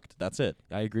Yeah. sucked. That's it.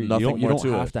 I agree. Nothing you more don't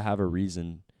to have it. to have a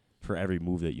reason for every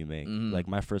move that you make. Mhm. Like,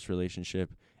 my first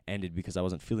relationship ended because I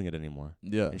wasn't feeling it anymore.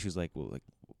 Yeah. And she was like, well, like,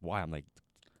 why? I'm like,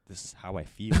 this is how I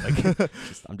feel. Like,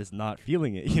 I'm just not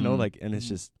feeling it, Mhm. like, and it's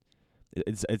just,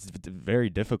 it's very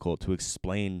difficult to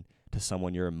explain to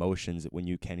someone your emotions when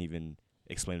you can't even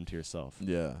explain them to yourself.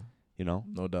 Yeah.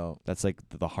 No doubt. That's like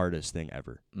the hardest thing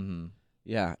ever. Mm-hmm.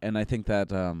 Yeah, and I think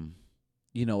that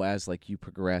as like you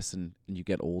progress and you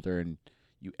get older and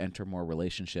you enter more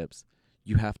relationships,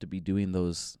 you have to be doing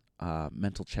those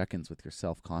mental check-ins with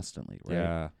yourself constantly, right?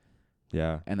 Yeah.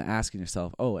 Yeah. And asking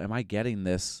yourself, "Oh, am I getting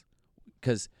this?"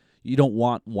 Because you don't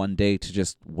want one day to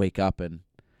just wake up and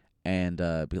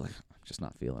be like, "I'm just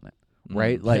not feeling it,"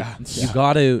 right? Like Yeah. you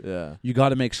got to Yeah. you got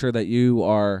to make sure that you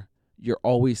are you're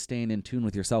always staying in tune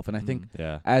with yourself. And I think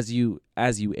Yeah. as you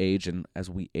age and as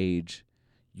we age,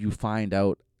 you find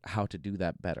out how to do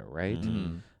that better, right?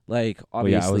 Mm-hmm. Like Well,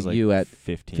 yeah, I obviously was, like, you at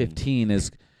 15. 15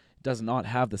 does not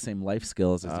have the same life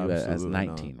skills as you as Absolutely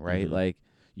 19, not. right? Mhm. Like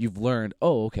you've learned,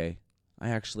 oh, okay,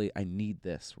 I need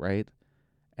this, right?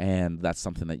 And that's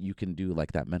something that you can do,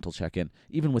 like that mental check-in,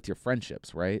 even with your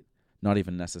friendships, right? Not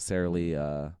even necessarily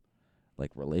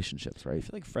like relationships, I right?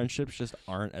 feel like friendships just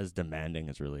aren't as demanding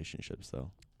as relationships, though.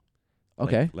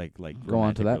 Okay. Like Go on to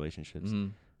romantic that. relationships. Mm-hmm.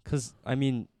 Because I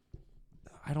mean,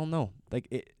 I don't know. Like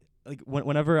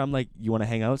whenever I'm like, you want to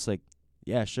hang out, it's like,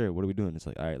 yeah, sure. What are we doing? It's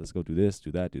like, all right, let's go do this,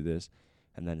 do that, do this,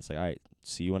 and then it's like, all right,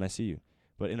 see you when I see you.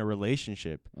 But in a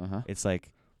relationship, Uh-huh. it's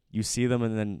like you see them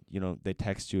and then they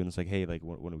text you and it's like, hey, like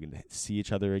when are we gonna see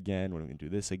each other again? When are we gonna do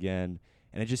this again?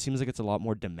 And it just seems like it's a lot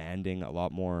more demanding, a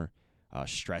lot more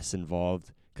stress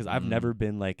involved. Because I've never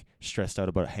been like stressed out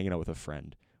about hanging out with a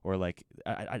friend, or like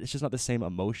it's just not the same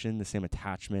emotion, the same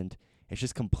attachment. It's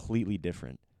just completely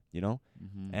different, you know.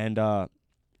 Mm-hmm. And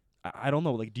I don't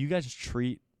know. Like, do you guys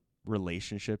treat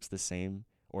relationships the same,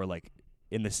 or like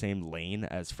in the same lane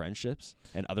as friendships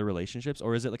and other relationships,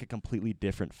 or is it like a completely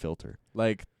different filter?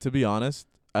 Like, to be honest,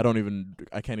 I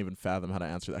can't even fathom how to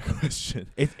answer that question.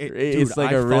 Dude, It's like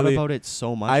I've a thought really, about it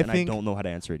so much, and I don't know how to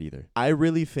answer it either. I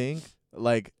really think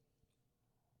like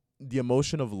the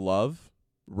emotion of love,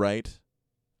 right,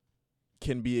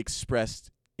 can be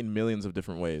expressed in millions of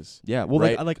different ways. Yeah, well,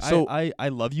 right? I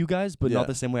love you guys, but Yeah. not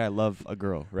the same way I love a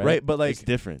girl, right? Right, but like it's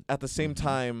different. at the same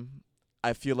time,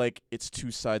 I feel like it's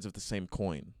two sides of the same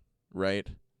coin, right?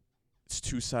 It's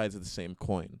two sides of the same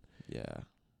coin. Yeah.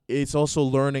 It's also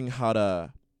learning how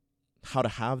to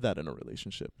have that in a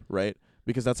relationship, right?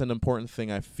 Because that's an important thing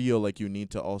I feel like you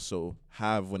need to also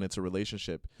have when it's a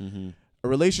relationship. Mm-hmm. A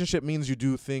relationship means you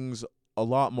do a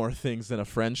lot more things than a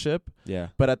friendship, Yeah.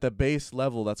 but at the base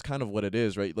level, that's kind of what it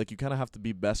is, right? Like you kind of have to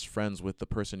be best friends with the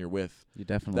person you're with. You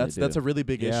definitely do. That's a really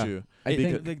big Yeah. issue. I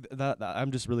Because- think that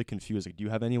I'm just really confused. Like, do you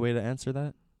have any way to answer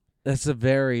that? That's a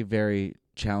very, very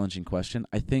challenging question.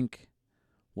 I think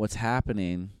what's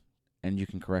happening, and you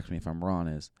can correct me if I'm wrong,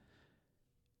 is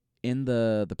in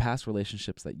the past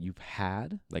relationships that you've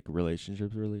had, Like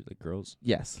relationships, really, like girls.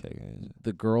 yes, Okay.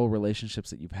 the girl relationships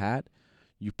that you've had,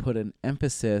 you put an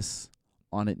emphasis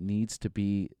on it needs to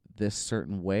be this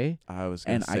certain way, I was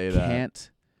gonna and say I that.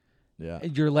 can't. Yeah.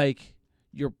 You're like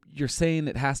you're saying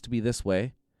it has to be this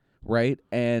way, right?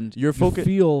 And You're you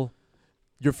feel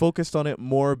You're focused on it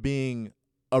more being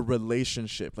a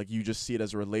relationship. Like you just see it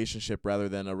as a relationship rather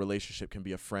than a relationship can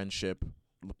be a friendship,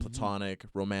 platonic,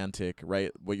 romantic,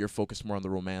 right? But you're focused more on the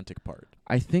romantic part.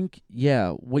 I think,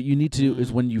 yeah, what you need to do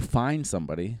is when you find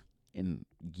somebody in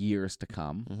years to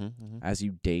come, Mm-hmm. as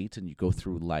you date and you go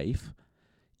through life,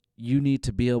 you need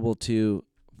to be able to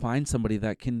find somebody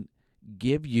that can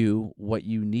give you what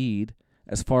you need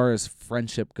as far as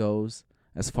friendship goes,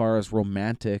 as far as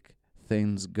romantic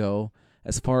things go,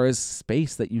 as far as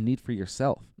space that you need for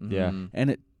yourself. Yeah. Mhm.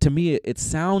 And to me, it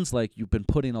sounds like you've been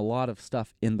putting a lot of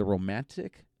stuff in the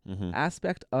romantic Mm-hmm.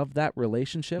 aspect of that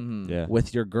relationship Mhm. Yeah.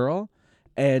 with your girl,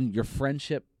 and your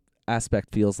friendship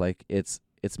aspect feels like it's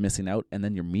missing out, and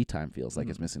then your me time feels like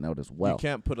it's missing out as well. You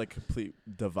can't put like complete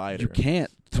divider. You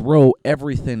can't throw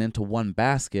everything into one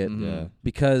basket Mhm. Yeah.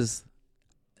 because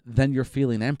then you're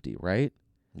feeling empty, right?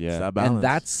 Yeah. It's that balance. And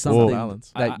that's It's something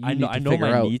balance. that you I need know, to I know figure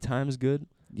my out. me time's good.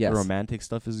 Yes, The romantic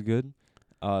stuff is good.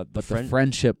 but the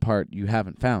friendship part you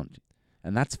haven't found,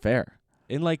 and that's fair.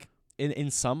 in like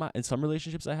in some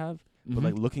relationships I have, but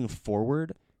like looking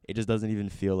forward, it just doesn't even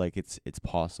feel like it's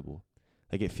possible.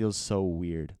 Like it feels so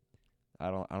weird. I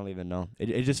don't even know.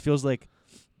 It just feels like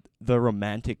the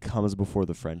romantic comes before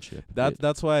the friendship.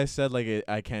 That's why I said like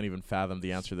I can't even fathom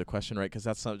the answer to the question, right? Because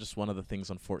that's not just one of the things,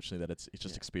 unfortunately, that it's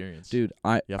just experience. dude.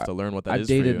 You have to learn what that I've is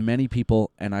dated for you. many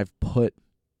people, and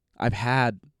I've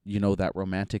had that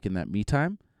romantic in that me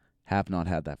time, have not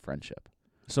had that friendship.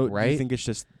 So do right? you think it's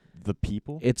just the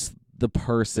people? It's the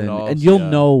person, all- and you'll yeah.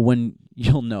 know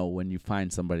when you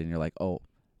find somebody, and you're like, oh,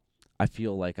 I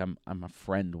feel like I'm a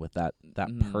friend with that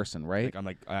Mhm. person, right? Like I'm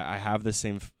like I have the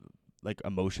same like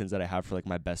emotions that I have for like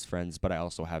my best friends, but I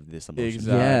also have this emotion.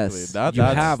 Exactly. Yes, That- you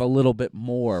that's- have a little bit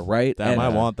more, right? Damn, and, I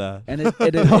want that. and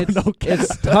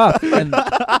it's tough. And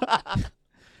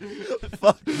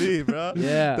Fuck me, bro.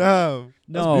 yeah, Damn.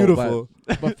 no, That's beautiful.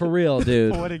 but for real,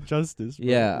 dude. Poetic justice. Bro.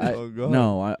 Yeah, Oh,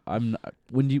 God. I'm not,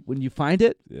 when you find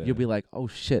it, Yeah. you'll be like, oh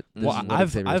shit. This Well, is what I've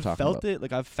Xavier's talking felt about. it,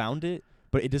 like I've found it,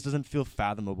 but it just doesn't feel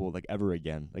fathomable like ever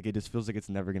again. Like it just feels like it's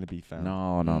never gonna be found.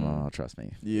 No, trust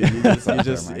me. You just, It's out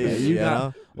there, my guy. you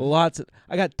got know? lots.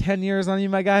 I got 10 years on you,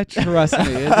 my guy. Trust me.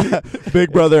 It's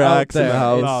Big brother out Axe in there. the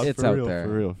house. No, It's for out real, there.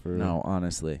 For real. no,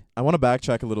 honestly. I want to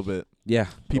backtrack a little bit. Yeah.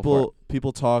 go for it.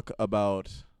 People talk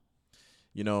about,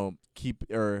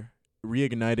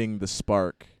 reigniting the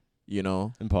spark.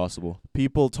 Impossible.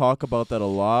 People talk about that a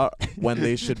lot when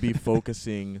they should be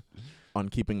focusing on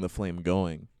keeping the flame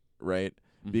going, right?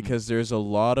 Mhm. Because there's a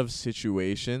lot of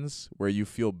situations where you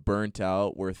feel burnt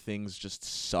out, where things just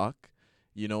suck,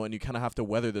 and you kind of have to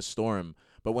weather the storm.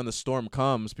 But when the storm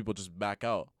comes, people just back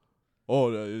out.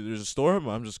 Oh, there's a storm?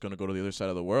 I'm just going to go to the other side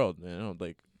of the world.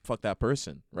 Like, fuck that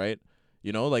person, right?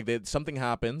 Something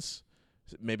happens,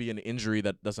 maybe an injury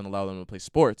that doesn't allow them to play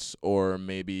sports, or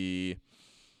maybe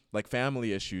like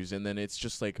family issues, and then it's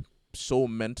just like so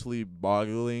mentally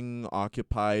boggling,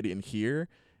 occupied in here,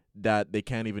 that they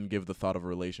can't even give the thought of a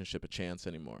relationship a chance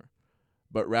anymore.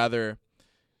 But rather,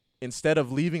 instead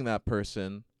of leaving that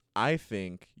person, I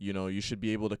think, you should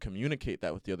be able to communicate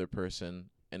that with the other person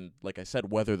and, like I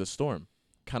said, weather the storm,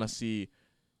 kind of see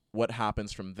what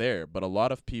happens from there. But a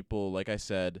lot of people, like I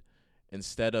said,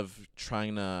 instead of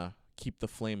trying to keep the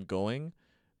flame going,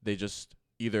 they just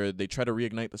either they try to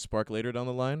reignite the spark later down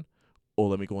the line. Oh,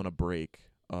 let me go on a break.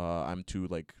 I'm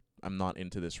not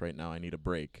into this right now. I need a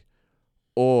break.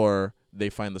 Or they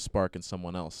find the spark in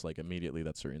someone else, like immediately.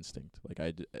 That's their instinct.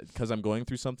 Like because I'm going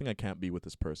through something, I can't be with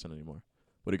this person anymore.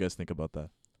 What do you guys think about that?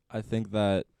 I think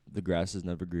that the grass is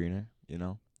never greener.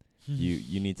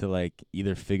 You need to like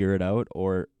either figure it out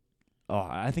or. Oh,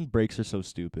 I think breaks are so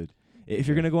stupid. If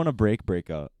you're gonna go on a break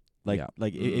up.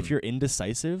 If you're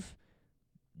indecisive,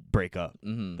 break up.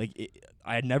 Mm-hmm.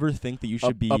 I never think that you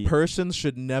should be. A person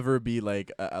should never be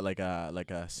like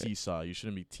a seesaw. You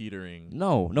shouldn't be teetering.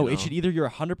 No. It should either you're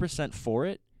 100% for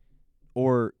it,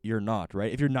 or you're not.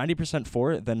 Right? If you're 90%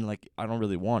 for it, then like I don't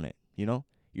really want it. You're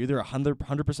either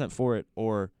 100% for it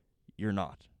or you're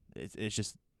not. It's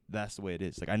just that's the way it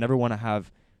is. Like I never want to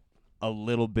have a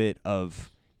little bit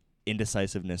of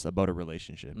indecisiveness about a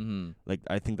relationship. Mm-hmm. Like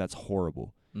I think that's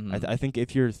horrible. Mm-hmm. I think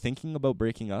if you're thinking about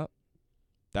breaking up,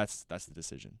 that's the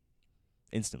decision.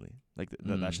 Instantly. Like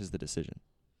that's just the decision.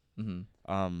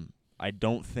 Mm-hmm. I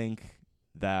don't think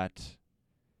that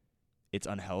it's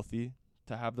unhealthy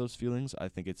to have those feelings. I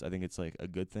think it's like a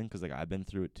good thing, 'cause like I've been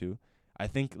through it too. I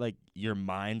think like your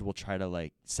mind will try to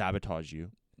like sabotage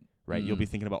you, right? You'll be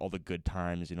thinking about all the good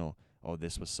times, oh,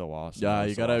 this was so awesome. Yeah, you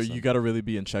you gotta really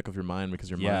be in check of your mind, because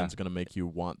your Yeah. mind's gonna make you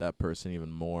want that person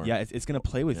even more. Yeah, it's gonna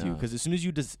play with you, Yeah. 'cause as soon as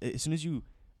you,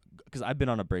 because I've been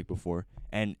on a break before,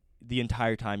 and the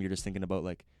entire time you're just thinking about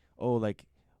like,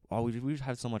 we've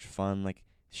had so much fun, like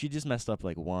she just messed up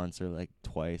like once or like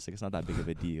twice, like it's not that big of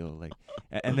a deal, like,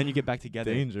 and then you get back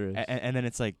together, Dangerous. and then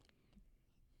it's like,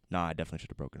 nah, I definitely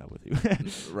should have broken up with you.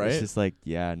 Right? It's just like,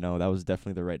 yeah, no, that was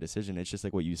definitely the right decision. It's just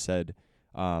like what you said,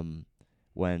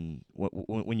 when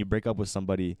you break up with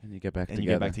somebody And you get back and together. you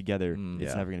get back together, Mm.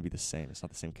 it's Yeah. never gonna be the same. It's not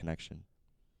the same connection.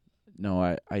 No,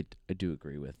 I do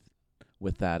agree with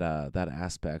that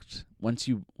aspect. Once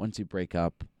you break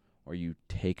up or you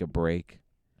take a break,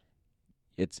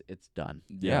 it's done.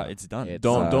 Yeah, it's done. It's,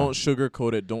 Don't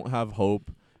sugarcoat it. Don't have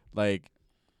hope. Like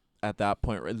at that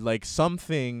point, like some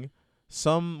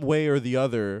way or the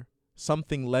other,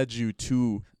 something led you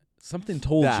to Something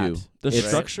told that. you The it's-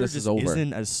 structure this just is over.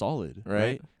 isn't as solid,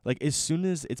 Right. Like as soon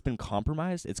as it's been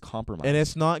compromised, it's compromised. and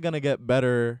it's not gonna get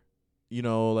better.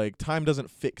 Like time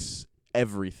doesn't fix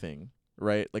everything,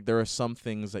 right? Like there are some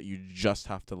things that you just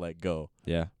have to let go.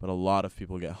 yeah, But a lot of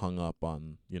people get hung up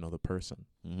on, the person,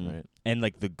 right? and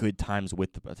like the good times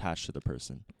attached to the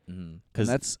person, Mm-hmm.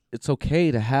 because it's okay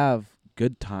to have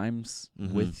good times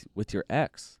Mhm. with your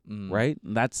ex, Mm-hmm. right?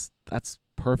 And that's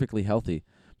perfectly healthy,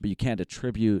 but you can't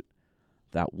attribute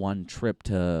that one trip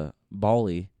to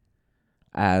Bali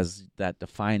as that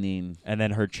defining. and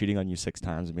then her cheating on you 6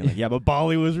 times and being like, yeah, but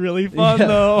Bali was really fun Yeah.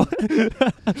 though.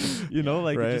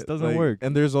 Like Right? it just doesn't Like, work.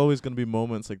 And there's always going to be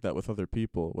moments like that with other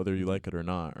people, whether you like it or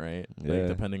not, right? Yeah. Like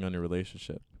depending on your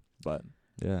relationship. But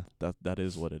Yeah, that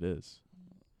is what it is.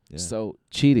 yeah, So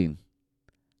cheating,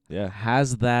 yeah.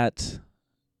 have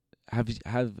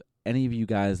any of you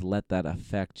guys let that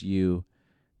affect you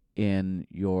in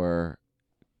your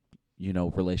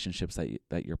relationships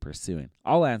that you're pursuing?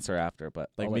 I'll answer after, but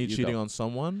Like I'll me let you cheating go. on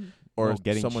someone, or No,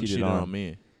 getting someone cheated cheating on. on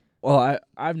me. Well,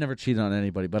 I've never cheated on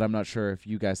anybody, but I'm not sure if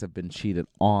you guys have been cheated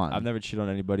on. I've never cheated on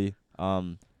anybody.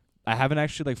 I haven't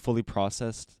actually like fully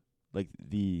processed like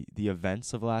the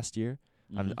events of last year.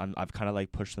 I've kind of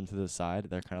like pushed them to the side.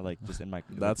 They're kind of like just in my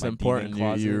That's my important.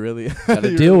 demon You closet. really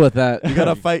Gotta deal with that. You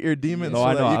gotta fight your demons No, so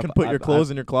I that know. you can put your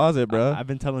clothes in your closet, bro. I've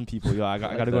been telling people, yo, I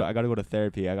like gotta that. I gotta go to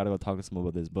therapy. I gotta go talk to someone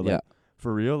about this. But like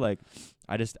for real, like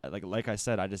I just like I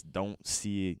said, I just don't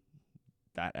see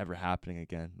that ever happening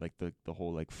again. Like the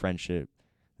whole like friendship,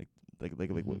 like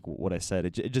what I said.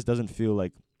 It just doesn't feel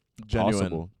like Genuine.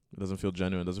 possible. It doesn't feel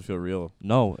genuine. It doesn't feel real.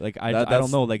 No, like I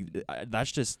don't know. Like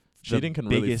that's just Cheating the can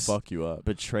really biggest fuck you up.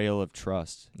 betrayal of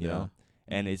trust. You Yeah. know,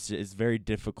 and it's very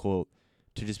difficult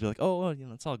to just be like, oh, well,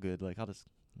 it's all good. Like I'll just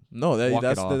No, walk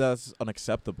it off. that's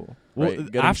unacceptable. Well, right?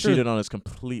 Getting after- cheated on is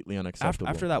completely unacceptable.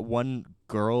 after that one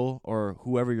girl or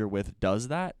whoever you're with does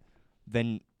that,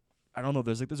 then I don't know.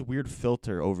 There's like this weird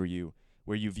filter over you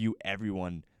where you view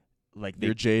everyone like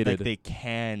You're jaded. like they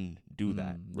can do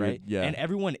that, you're- right? yeah. And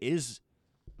everyone is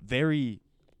very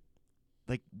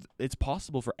like it's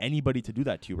possible for anybody to do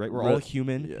that to you, right? We're all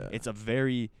human. Yeah. It's a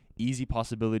very easy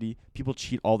possibility. People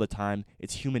cheat all the time.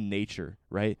 It's human nature,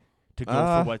 right? To go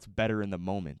for what's better in the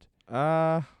moment.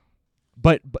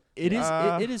 But it is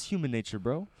it is human nature,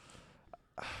 bro.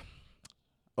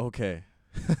 Okay.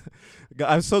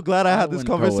 I'm so glad I had this wouldn't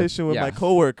go with- conversation with yeah. my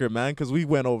coworker, man, because we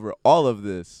went over all of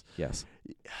this. Yes.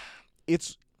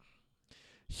 It's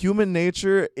human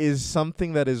nature is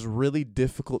something that is really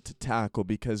difficult to tackle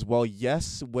because while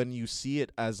yes, when you see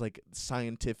it as like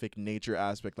scientific nature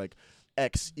aspect, like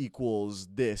X equals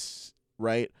this,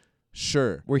 right?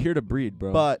 Sure. We're here to breed,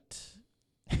 bro.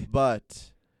 But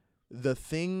the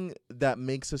thing that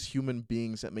makes us human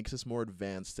beings, that makes us more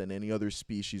advanced than any other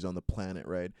species on the planet,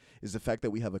 right, is the fact that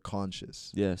we have a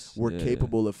conscience. yes, We're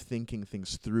capable of thinking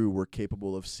things through. We're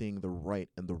capable of seeing the right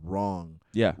and the wrong,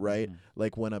 Yeah. right?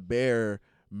 Like when a bear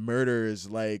murders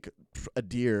like a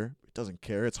deer, it doesn't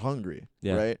care. It's hungry,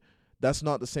 Yeah. right? That's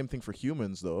not the same thing for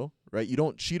humans, though, right? You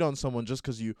don't cheat on someone just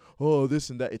because this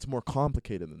and that. It's more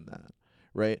complicated than that,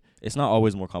 right? It's not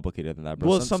always more complicated than that, bro.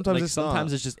 Well, sometimes it's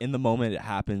sometimes not. it's just in the moment it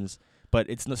happens, but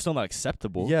it's still not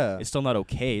acceptable. Yeah. It's still not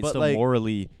okay. It's But, still like-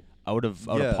 morally out of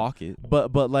Yeah. pocket.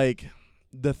 But like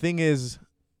the thing is,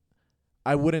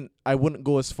 I wouldn't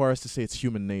go as far as to say it's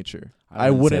human nature. I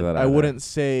wouldn't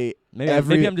say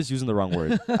Maybe I'm just using the wrong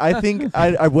word. I think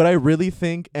what I really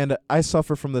think, and I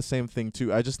suffer from the same thing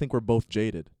too. I just think we're both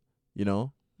jaded,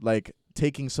 like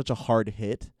taking such a hard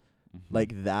hit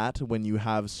like that when you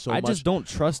have so I much. just don't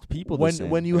trust people. the same.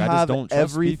 When you Like, I just have don't trust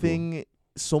everything,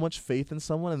 so much faith in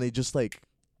someone, and they just like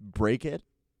break it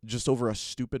just over a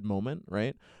stupid moment,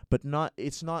 right? But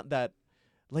it's not that.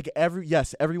 Like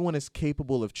everyone is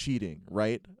capable of cheating,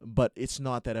 right? But it's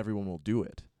not that everyone will do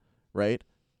it, right?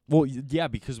 Well, yeah,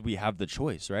 because we have the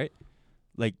choice, right?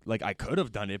 Like I could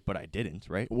have done it, but I didn't,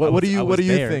 right? What do you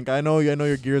there. think? I know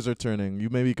your gears are turning.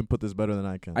 Maybe you can put this better than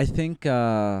I can. I think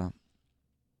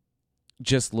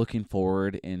just looking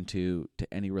forward to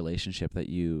any relationship that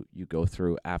you go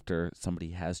through after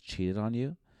somebody has cheated on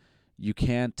you, you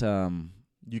can't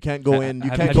you can't go in. You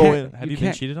Have- can't have go you- in. Have You you been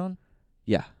can't- cheated on?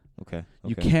 yeah. Okay.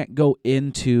 You can't go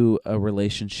into a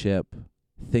relationship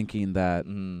thinking that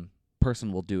Mm.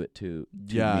 person will do it to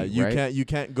Yeah, me, you right?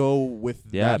 can't go with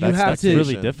Yeah, that. that's to- really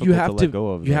expectation. difficult you have to let go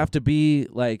of. You have to be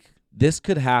like, this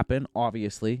could happen,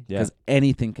 obviously, Yeah. because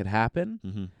anything could happen,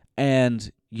 Mm-hmm.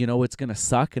 and it's gonna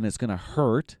suck and it's gonna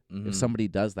hurt Mhm. if somebody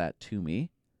does that to me.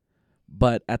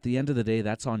 But at the end of the day,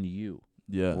 that's on you,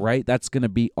 Yeah. right? That's gonna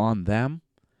be on them,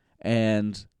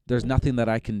 and there's nothing that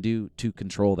I can do to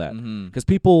control that. Mhm. Because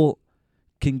people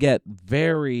can get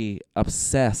very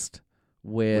obsessed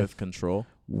With control.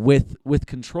 with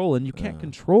control, and you can't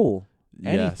control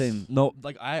anything. Yes. No,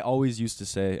 like I always used to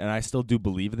say, and I still do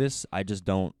believe this. I just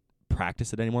don't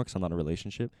practice it anymore because I'm not in a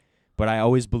relationship. But I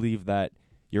always believe that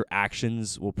your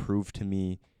actions will prove to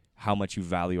me how much you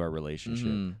value our relationship.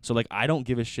 Mhm. So like I don't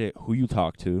give a shit who you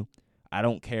talk to. I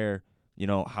don't care,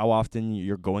 how often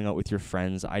you're going out with your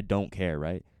friends. I don't care,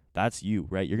 right? That's you,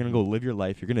 right? You're going to go live your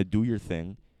life. You're going to do your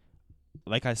thing.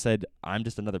 Like I said, I'm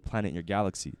just another planet in your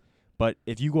galaxy. But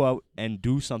if you go out and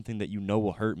do something that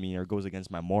will hurt me or goes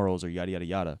against my morals or yada, yada,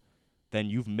 yada, then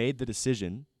you've made the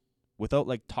decision without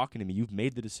like talking to me. You've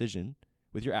made the decision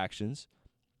with your actions,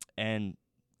 and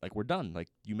like we're done. Like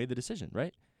you made the decision,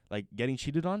 right? Like getting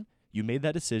cheated on, you made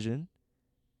that decision,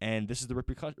 and this is the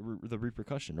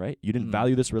repercussion, right? You didn't Mhm.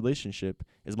 value this relationship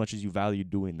as much as you valued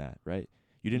doing that, right?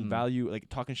 You didn't Mhm. value like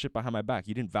talking shit behind my back.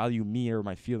 You didn't value me or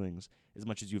my feelings as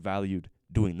much as you valued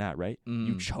doing that, right?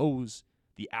 You Mm. chose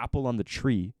the apple on the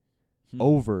tree Hmm.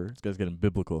 over This guy's getting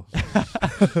biblical.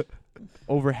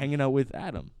 over hanging out with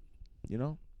Adam.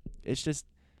 It's just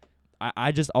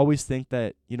I just always think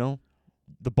that,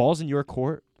 the ball's in your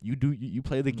court. You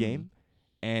play the Mhm. game,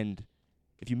 and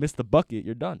if you miss the bucket,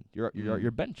 you're done. You're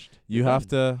benched. You You're have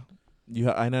done.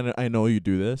 to. I know you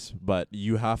do this, but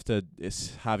you have to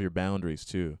have your boundaries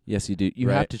too. Yes, you do. You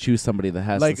Right. have to choose somebody that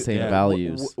has Like the same yeah,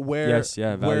 values.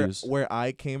 Values. Where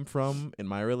I came from in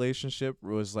my relationship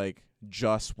was like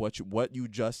just what you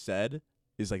just said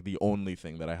is like the only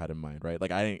thing that I had in mind, right?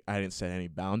 Like I didn't set any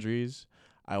boundaries.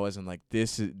 I wasn't like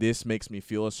this makes me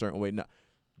feel a certain way. No,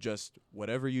 just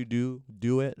whatever you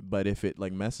do it. But if it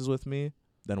like messes with me,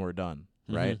 then we're done,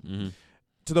 right? Mm-hmm.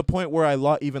 To the point where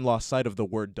I even lost sight of the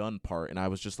 "we're done" part, and I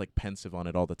was just like pensive on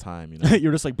it all the time. You know,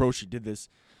 You're just like, bro, she did this.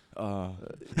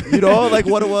 you know, like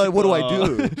what do I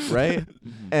do, right?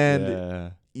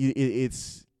 And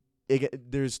yeah.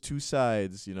 there's two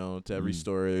sides, you know, to every Mm.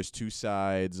 story. There's two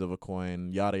sides of a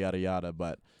coin, yada yada yada.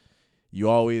 But you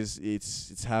always,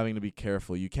 it's having to be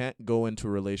careful. You can't go into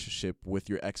a relationship with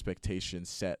your expectations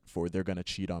set for they're gonna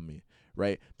cheat on me,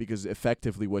 right? Because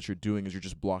effectively, what you're doing is you're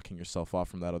just blocking yourself off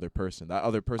from that other person. That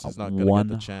other person's not gonna get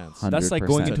the chance, 100%. That's like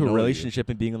going To into a know you. relationship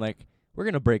and being like, we're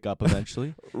gonna break up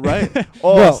eventually. right?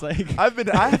 Well, It's like, I've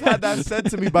had that said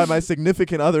to me by my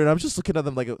significant other, and I'm just looking at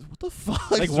them like, what the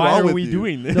fuck? like is why wrong are with we you?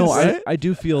 doing this? No, Right? I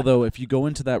do feel though if you go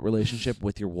into that relationship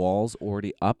with your walls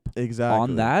already up Exactly.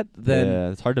 on that, then yeah,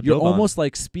 it's hard to you're build on. almost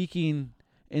like speaking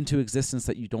into existence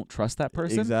that you don't trust that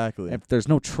person. Exactly. If there's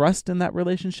no trust in that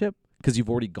relationship because you've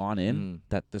already gone in Mm.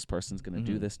 that this person's going to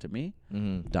do Mhm. this to me,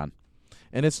 Mm-hmm. done.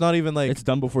 And it's not even like it's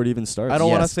done before it even starts. I don't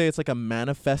want to Yes. say it's like a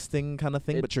manifesting kind of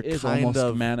thing, It but you're is kind almost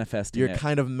of manifesting you're it.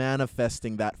 kind of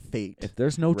manifesting that fate. If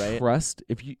there's no right? trust,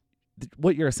 if you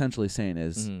what you're essentially saying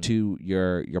is Mhm. to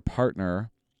your partner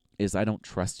is I don't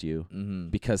trust you Mm-hmm.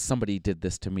 because somebody did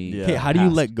this to me. Yeah. Okay, how do you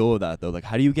past. let go of that though? Like,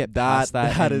 how do you get past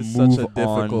that? That and is move such a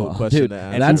difficult on? question Dude, to and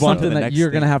answer. That's move on to something the that next you're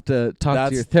going to thing. have to talk That's-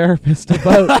 to your therapist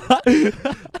about.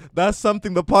 That's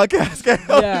something the podcast can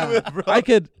help Yeah, you with, bro.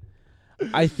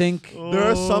 I think There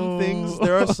are some things.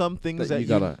 There are some things that that you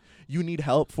gotta. you need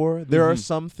help for. There are Mhm.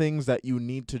 some things that you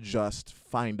need to just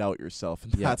find out yourself,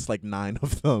 and Yeah. that's like 9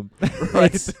 of them.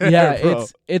 right It's, there, yeah, bro.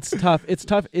 it's tough. It's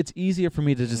tough. It's easier for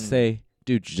me to just Mm. say,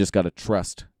 dude, you just gotta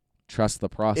trust the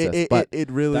process. it, but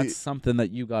it really. that's something that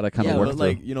you gotta kind yeah, of work but through.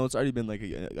 like, you know, it's already been like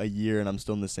a year and I'm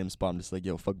still in the same spot. I'm just like,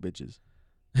 yo, fuck bitches.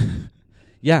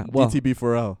 Yeah, well,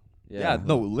 DTB4L. Yeah,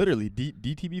 no, literally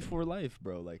DTB for life,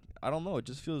 bro. Like, I don't know, it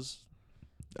just feels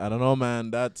I don't know,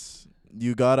 man. That's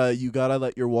you gotta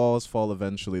let your walls fall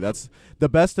eventually. That's the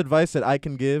best advice that I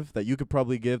can give, that you could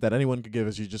probably give, that anyone could give,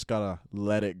 is you just gotta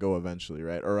let it go eventually,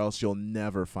 right? Or else you'll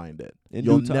never find it. In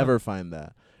You'll due time. never find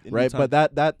that, in right? due But time.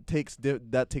 that takes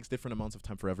different amounts of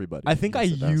time for everybody. I think I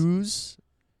Yes, it does. use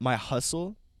my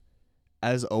hustle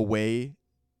as a way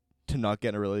to not get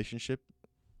in a relationship.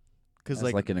 Cause as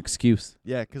like, like an excuse.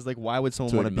 yeah, cause like, why would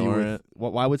someone To want to be ignore with? it.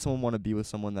 Why would someone want to be with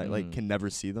someone that like Mhm. can never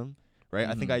see them? Right?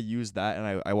 I think Mhm. I use that,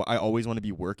 and I always want to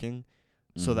be working,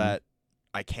 so Mhm. that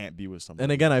I can't be with someone.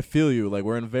 And again, I feel you. Like,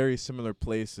 we're in very similar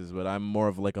places, but I'm more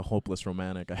of like a hopeless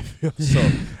romantic, I feel. So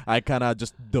I kind of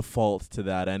just default to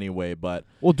that anyway. But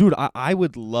well, dude, I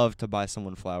would love to buy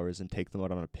someone flowers and take them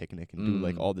out on a picnic and do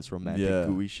like Mm. all this romantic Yeah.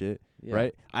 gooey shit. Yeah.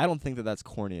 Right? I don't think that that's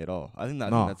corny at all. I think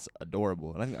No. that's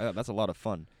adorable, and I think that's a lot of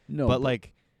fun. No, but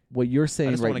like, what you're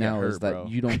saying just don't right wanna get now is hurt, that bro.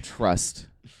 you don't trust,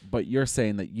 but you're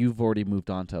saying that you've already moved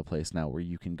on to a place now where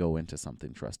you can go into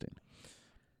something trusting.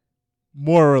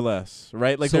 more or less,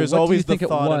 right? Like, so there's what always do you think the it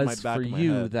thought in my was back for of my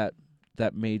you head.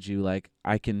 that made you like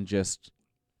I can just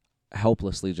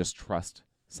helplessly just trust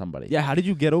somebody. yeah, how did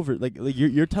you get over it? Like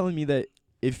you're telling me that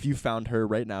if you found her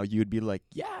right now, you would be like,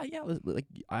 yeah, like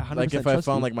I 100% Like, if I trust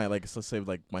found you. like my, like, let's say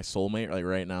like my soulmate, like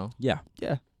right now. Yeah.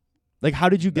 yeah, like how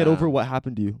did you get Nah. over what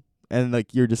happened to you? And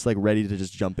like you're just like ready to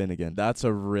just jump in again. That's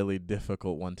a really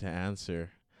difficult one to answer.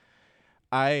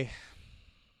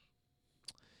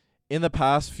 In the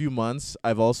past few months,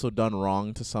 I've also done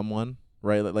wrong to someone,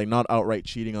 right? Like not outright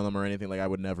cheating on them or anything. Like, I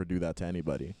would never do that to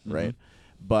anybody, right?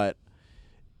 But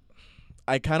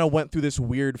I kind of went through this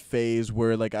weird phase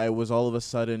where, like, I was all of a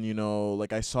sudden, you know,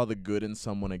 like, I saw the good in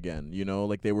someone again, you know?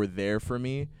 Like, they were there for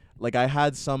me. Like, I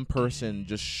had some person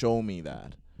just show me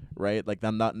that, right? Like,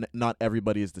 not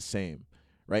everybody is the same,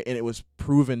 right? And it was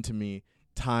proven to me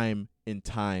time and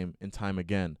time and time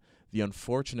again. The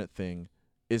unfortunate thing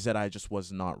is that I just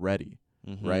was not ready,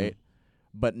 Mhm. right?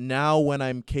 But now when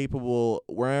I'm capable,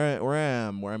 where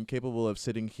I'm capable of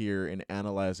sitting here and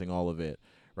analyzing all of it,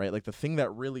 right? Like, the thing that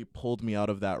really pulled me out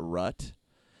of that rut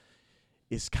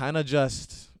is kind of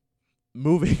just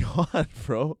moving on,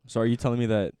 bro. So are you telling me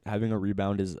that having a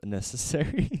rebound is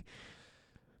necessary?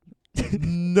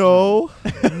 No,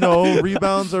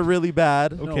 rebounds are really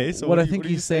bad. No, Okay, so what I what think are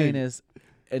you he's saying saying? is,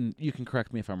 and you can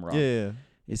correct me if I'm wrong, Yeah.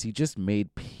 is he just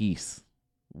made peace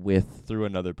with Through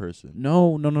another person.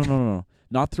 no,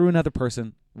 not through another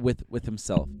person, with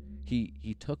himself.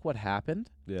 He took what happened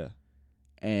Yeah.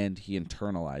 and he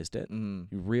internalized it. Mm.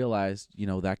 He realized,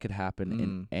 that could happen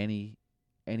in any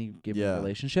given Yeah.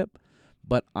 relationship,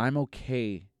 but I'm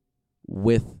okay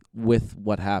with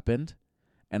what happened,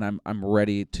 and I'm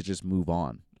ready to just move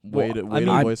on. Way to mean,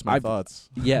 voice my I've- thoughts.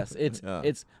 Yes, it's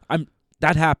Yeah.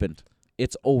 that happened.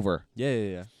 It's over.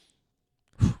 Yeah.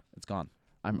 It's gone.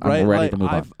 I'm Right, ready like, to move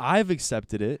on. I've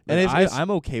accepted it. And Like, it's- I'm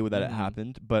okay with that it Mhm.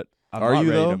 happened, but I'm Are not you,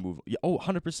 ready though? to move. Yeah,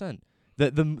 100%.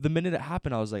 The minute it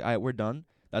happened, I was like, all right, we're done.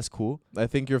 That's cool. I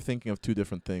think you're thinking of two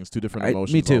different things, two different Me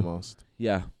emotions too. almost.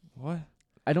 Yeah. What?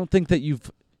 I don't think that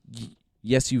you've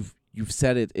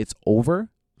said it's over,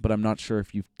 but I'm not sure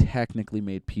if you've technically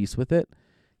made peace with it.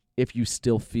 If you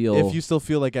still feel If you still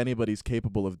feel like anybody's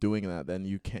capable of doing that, then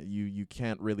you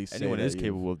can't really say Anyone that is you've-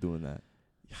 capable of doing that.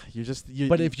 You're just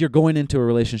but if you're going into a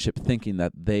relationship thinking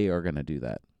that they are going to do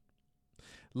that,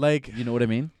 like you know what I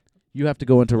mean? You have to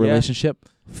go into a Yeah. relationship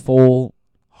full,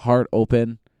 heart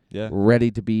open, Yeah.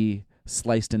 ready to be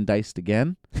sliced and diced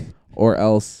again, or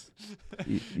else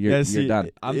you're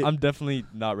done. I'm definitely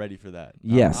not ready for that.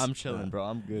 Yes. I'm chilling, bro.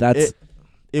 I'm good. That's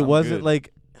it I'm wasn't good.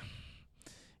 like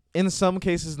in some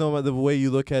cases, no, the way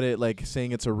you look at it, like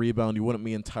saying it's a rebound, you wouldn't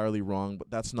be entirely wrong, but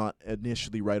that's not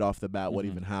initially right off the bat what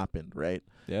Mhm. even happened, right?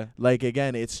 yeah. Like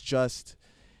again, it's just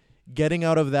getting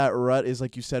out of that rut is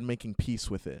like you said, making peace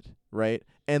with it, right?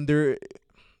 And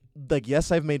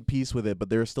yes, I've made peace with it, but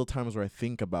there are still times where I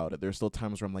think about it. There are still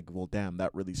times where I'm like, well, damn,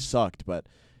 that really sucked, but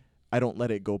I don't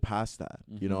let it go past that.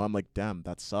 You know, Mhm. I'm like, damn,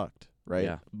 that sucked, right?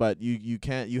 Yeah. But you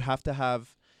can't. You have to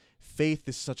have faith.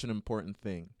 Is such an important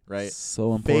thing, right?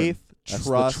 so important. Faith, That's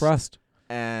trust, the trust,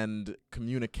 and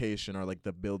communication are like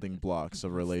the building blocks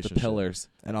of the relationship. pillars.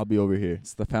 And I'll be over here.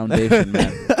 It's the foundation,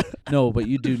 man. No, but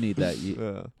you do need that,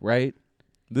 Yeah. right?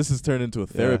 This has turned into a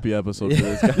therapy episode Yeah.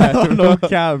 for this guy. no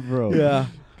cap, bro. Yeah.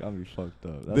 Got me fucked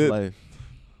up. That's The- life.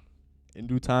 In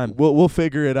due time. We'll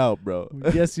figure it out, bro.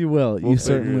 Yes, you will. We'll You figure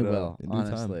certainly it out will. in due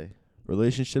time. Honestly.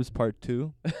 Relationships Part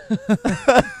 2.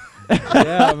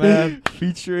 Yeah, man.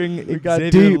 Featuring We got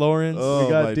Xavier deep. Lawrence. Oh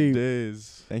got my deep.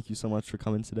 days. Thank you so much for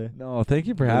coming today. No, thank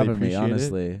you for Really having me. appreciate it.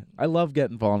 Honestly, I love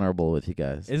getting vulnerable with you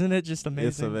guys. Isn't it just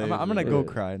amazing? I'm gonna amazing. go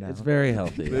cry now. It's very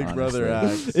healthy. Big brother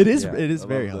honestly. acts. It is. Yeah. It is I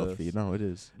very love healthy. this. No, it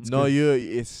is. It's No, good.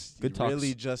 it's Good talks.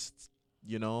 really just,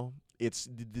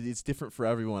 it's different for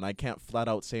everyone. I can't flat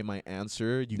out say my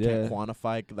answer. You Yeah. can't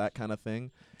quantify that kind of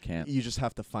thing. Can't. You just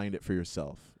have to find it for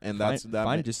yourself. And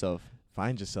Find yourself.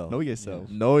 find yourself. Know yourself.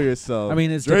 Know yourself. I mean,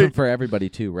 it's Drake. different for everybody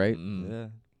too, right? Mm.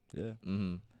 Yeah. Yeah.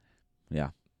 Mm-hmm. Yeah.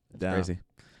 It's Damn. crazy.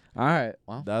 All right.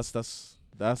 Well.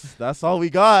 That's all we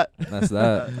got. That's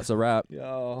that. That's a wrap.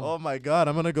 Oh my God,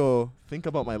 I'm gonna go think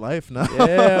about my life now.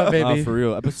 Yeah, baby. For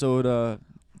real. Episode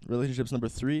relationships number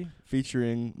 3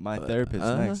 featuring my therapist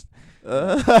next.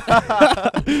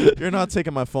 You're not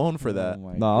taking my phone for that. Oh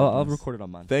my No, I'll goodness. record it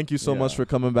on mine. Thank you so much Yeah. for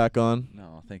coming back on.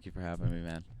 No, thank you for having me,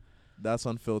 man. That's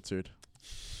unfiltered.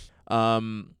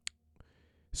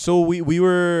 So we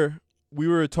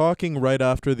were talking right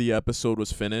after the episode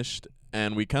was finished,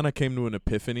 and we kind of came to an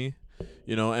epiphany,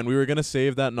 and we were gonna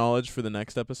save that knowledge for the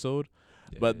next episode,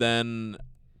 but then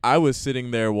I was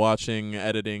sitting there watching,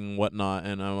 editing, whatnot,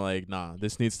 and I'm like, nah,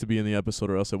 this needs to be in the episode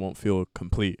or else it won't feel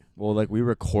complete. Well, like we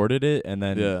recorded it and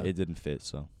then Yeah. it didn't fit.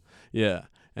 So Yeah.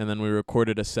 And then we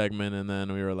recorded a segment, and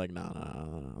then we were like, nah,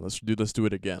 let's do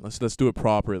it again. Let's do it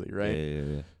properly, right?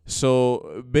 Yeah.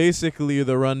 So basically,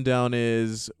 the rundown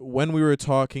is when we were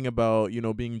talking about,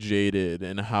 being jaded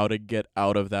and how to get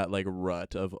out of that like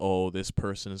rut of, oh, this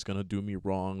person is gonna do me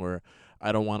wrong, or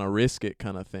I don't want to risk it,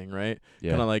 kind of thing, right?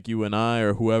 Yeah. Kind of like you and I,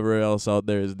 or whoever else out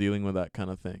there is dealing with that kind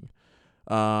of thing.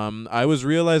 I was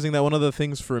realizing that one of the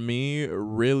things for me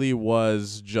really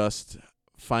was just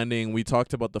finding. We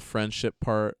talked about the friendship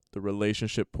part, the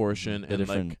relationship portion, The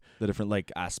and different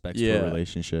like aspects Yeah. to a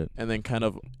relationship. and then kind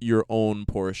of your own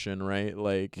portion, right?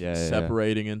 Like Yeah, yeah, yeah.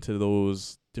 separating into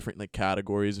those different like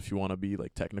categories if you want to be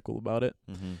like technical about it.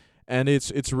 Mm-hmm. And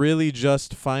it's really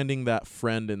just finding that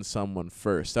friend in someone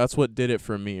first. That's what did it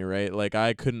for me, right? Like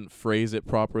I couldn't phrase it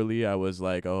properly. I was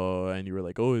like, oh, and you were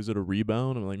like, oh, is it a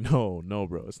rebound? I'm like, no,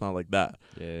 bro, it's not like that,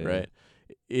 Yeah. right?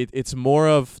 It's more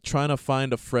of trying to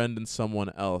find a friend in someone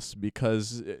else,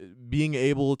 because being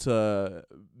able to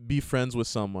be friends with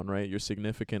someone, right, your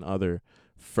significant other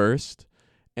first,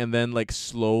 and then like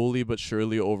slowly but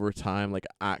surely over time, like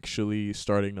actually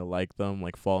starting to like them,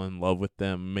 like fall in love with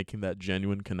them, making that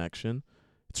genuine connection.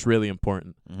 It's really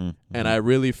important. Mm-hmm. And I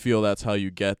really feel that's how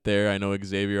you get there. I know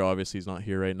Xavier obviously is not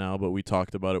here right now, but we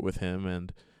talked about it with him,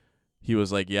 and he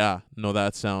was like, yeah, no,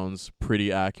 that sounds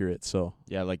pretty accurate. So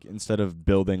Yeah, like instead of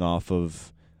building off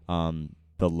of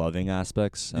the loving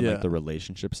aspects and Yeah. like the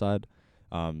relationship side,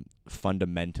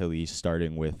 fundamentally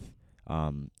starting with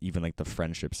even like the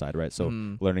friendship side, right? So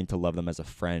learning to love them as a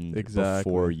friend Exactly.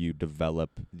 before you develop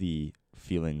the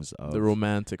feelings of the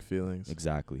romantic feelings.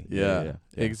 Exactly. Yeah.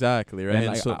 Exactly. Right. And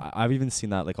And so I've even seen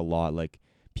that like a lot, like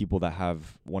people that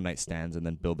have one night stands and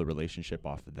then build a relationship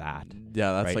off of that.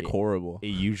 yeah, that's right, like horrible. It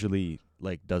usually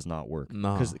like does not work.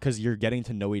 No. Because you're getting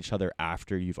to know each other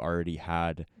after you've already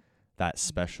had that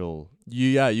special.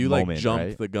 You like moment, jumped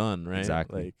right? the gun, right?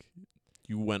 Exactly. Like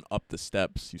you went up the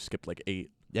steps. You skipped like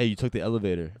 8. Yeah, you took the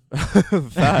elevator.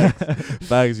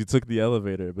 Facts. You took the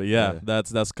elevator. But yeah, Yeah.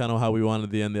 that's kind of how we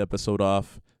wanted to end the episode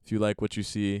off. If you like what you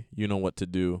see, you know what to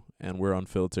do. And we're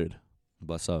unfiltered.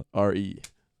 Bless up. RE.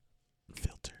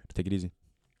 Filtered. Take it easy.